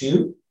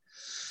issue.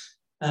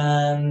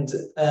 And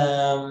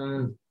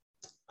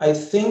I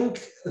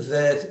think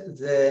that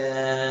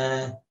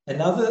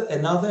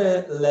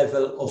another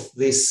level of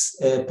this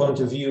point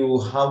of view,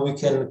 how we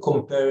can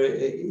compare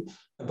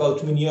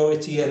about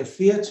minority and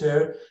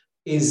theater,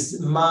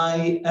 is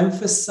my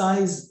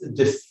emphasize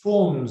the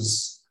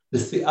forms, the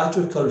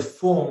theatrical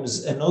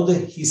forms, and not the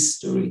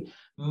history.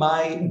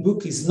 My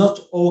book is not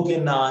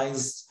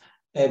organized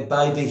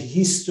by the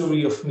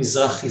history of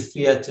Mizrahi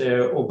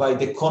theater or by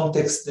the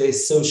context, the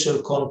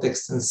social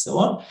context and so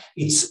on.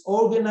 It's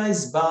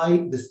organized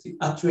by the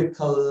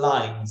theatrical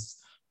lines.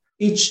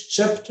 Each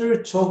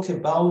chapter talks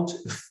about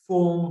a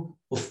form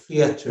of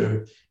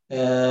theater,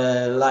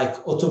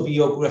 like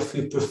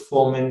autobiography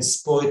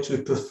performance,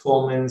 poetry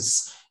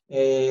performance,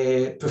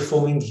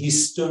 performing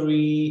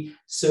history,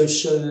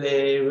 social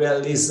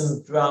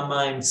realism,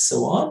 drama, and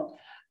so on.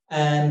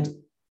 And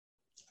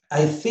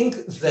I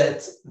think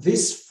that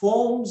these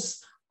forms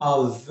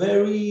are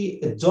very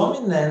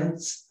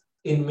dominant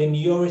in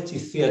minority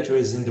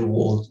theaters in the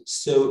world.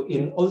 So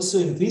also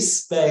in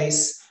this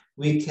space,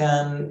 we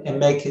can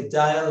make a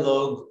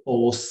dialogue,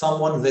 or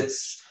someone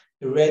that's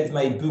read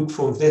my book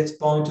from that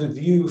point of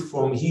view,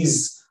 from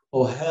his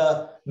or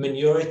her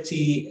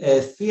minority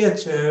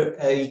theater,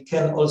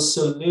 can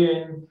also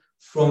learn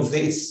from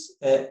this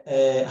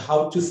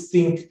how to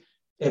think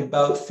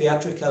about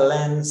theatrical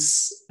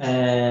lens,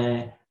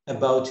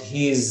 about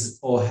his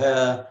or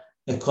her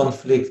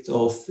conflict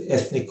of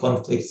ethnic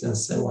conflicts and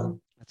so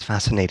on. That's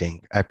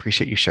fascinating. I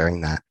appreciate you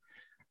sharing that.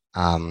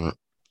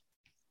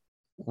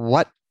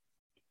 What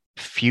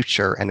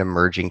future and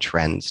emerging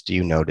trends do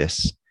you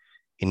notice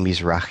in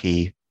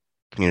Mizrahi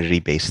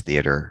community-based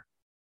theater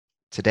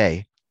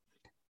today?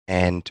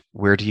 And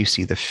where do you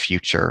see the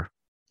future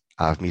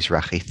of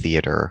Mizrahi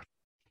theater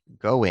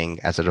going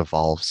as it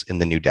evolves in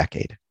the new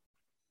decade?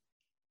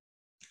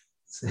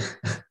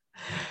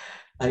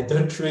 I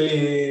don't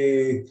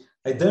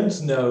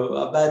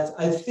know, but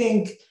I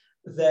think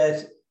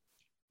that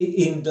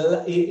in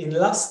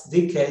last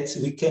decades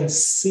we can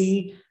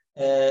see,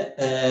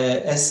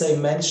 as I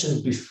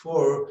mentioned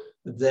before,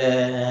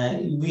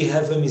 we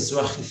have a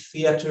Mizrahi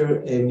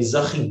theater, a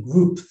Mizrahi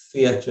group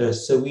theater.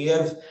 So we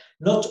have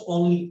not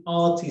only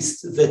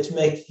artists that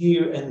make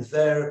here and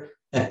there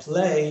a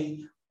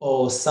play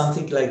or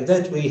something like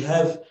that, we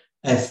have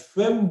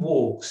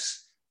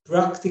frameworks,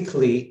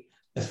 practically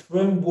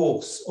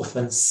frameworks of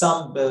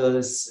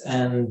ensembles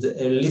and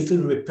a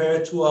little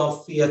repertoire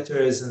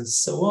theaters and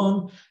so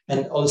on,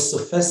 and also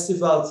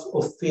festivals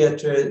of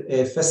theater,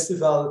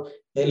 festival,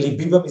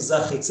 Libi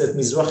B'Mizrachi, it's a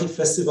Mizrahi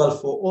festival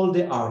for all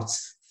the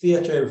arts,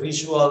 theater,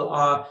 visual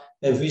arts,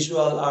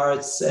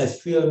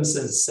 films,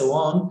 and so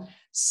on.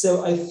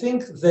 So I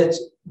think that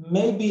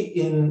maybe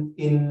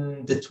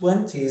in the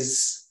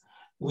 20s,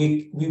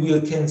 we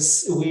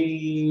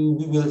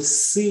will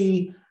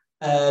see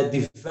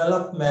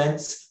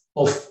development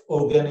of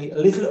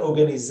little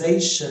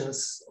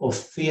organizations of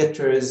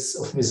theaters,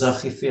 of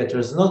Mizrahi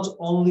theaters, not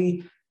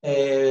only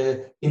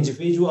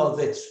individuals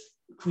that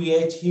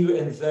create here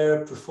and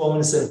there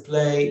performance and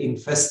play in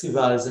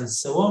festivals and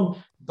so on,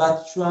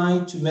 but try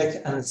to make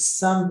an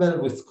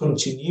ensemble with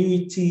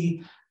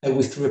continuity,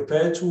 with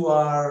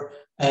repertoire,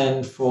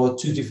 and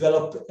to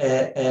develop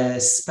a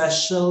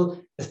special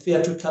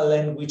theatrical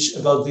language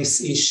about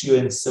this issue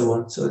and so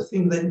on. So I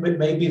think that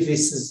maybe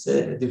this is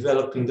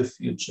developing the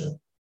future.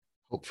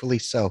 Hopefully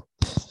so.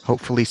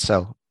 Hopefully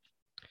so.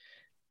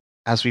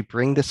 As we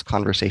bring this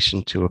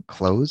conversation to a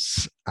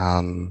close,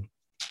 can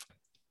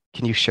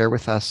you share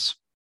with us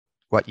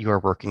what you are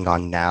working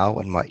on now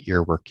and what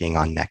you're working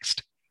on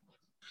next?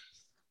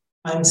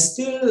 I'm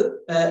still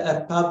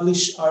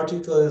publish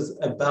articles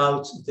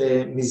about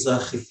the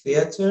Mizrahi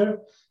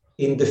theater.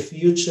 In the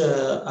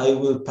future, I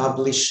will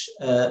publish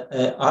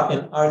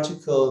an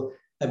article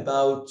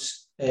about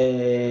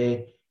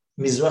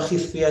Mizrahi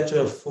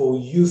theater for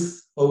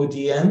youth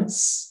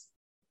audience.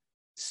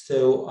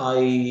 So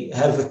I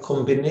have a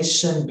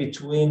combination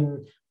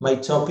between my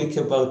topic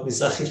about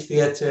Mizrahi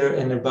theater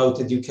and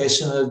about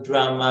educational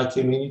drama,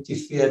 community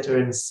theater,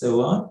 and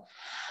so on.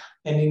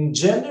 And in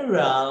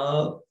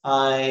general,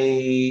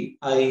 I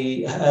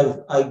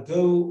have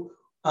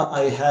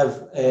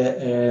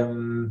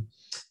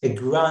a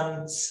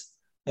grant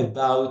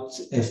about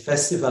a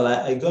festival.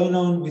 I go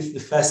on with the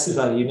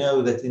festival. You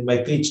know that in my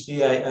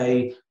PhD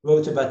I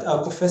wrote about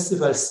Arco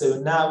Festival. So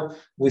now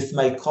with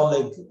my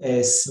colleague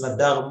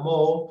Smadar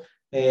Mor,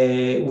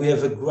 we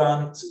have a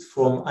grant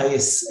from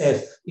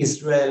ISF,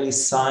 Israeli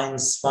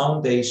Science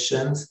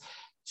Foundation,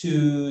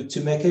 to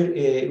make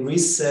a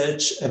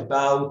research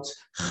about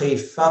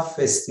Haifa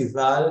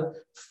Festival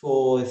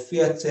for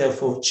theater,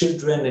 for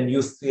children and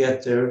youth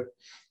theater.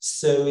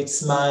 So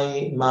it's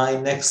my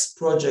next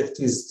project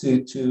is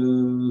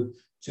to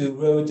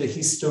write the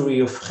history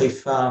of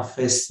Haifa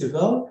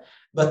Festival,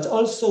 but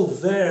also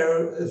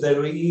there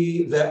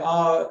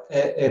are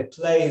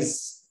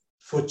plays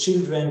for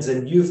children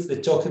and youth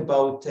that talk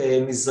about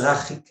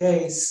Mizrahi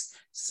case.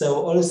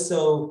 So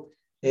also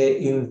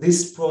in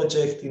this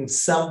project, in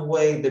some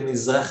way, the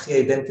Mizrahi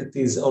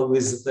identity is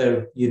always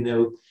there, you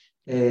know.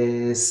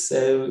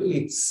 So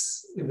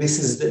this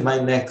is my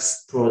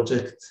next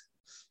project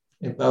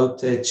about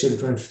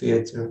children's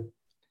theater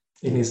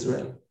in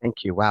Israel.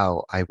 Thank you.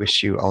 Wow. I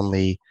wish you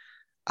only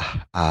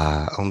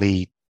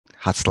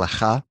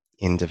hatzlacha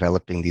in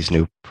developing these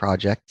new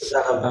projects.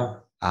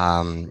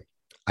 I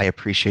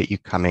appreciate you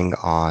coming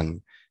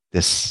on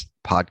this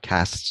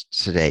podcast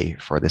today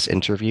for this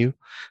interview.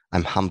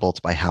 I'm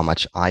humbled by how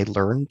much I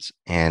learned,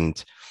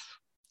 and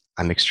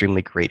I'm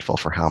extremely grateful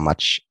for how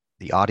much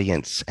the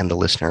audience and the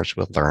listeners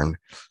will learn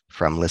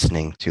from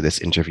listening to this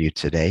interview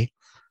today.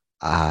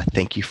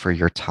 Thank you for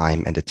your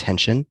time and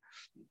attention.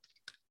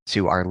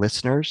 To our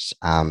listeners,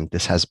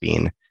 this has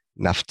been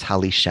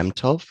Naftali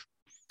Shem-Tov,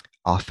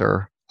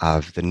 author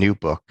of the new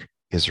book,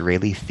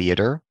 Israeli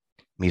Theater,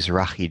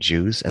 Mizrahi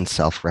Jews and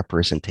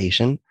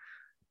Self-Representation,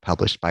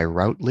 published by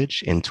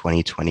Routledge in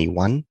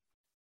 2021.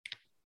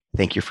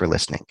 Thank you for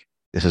listening.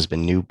 This has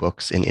been New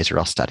Books in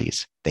Israel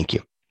Studies. Thank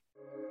you.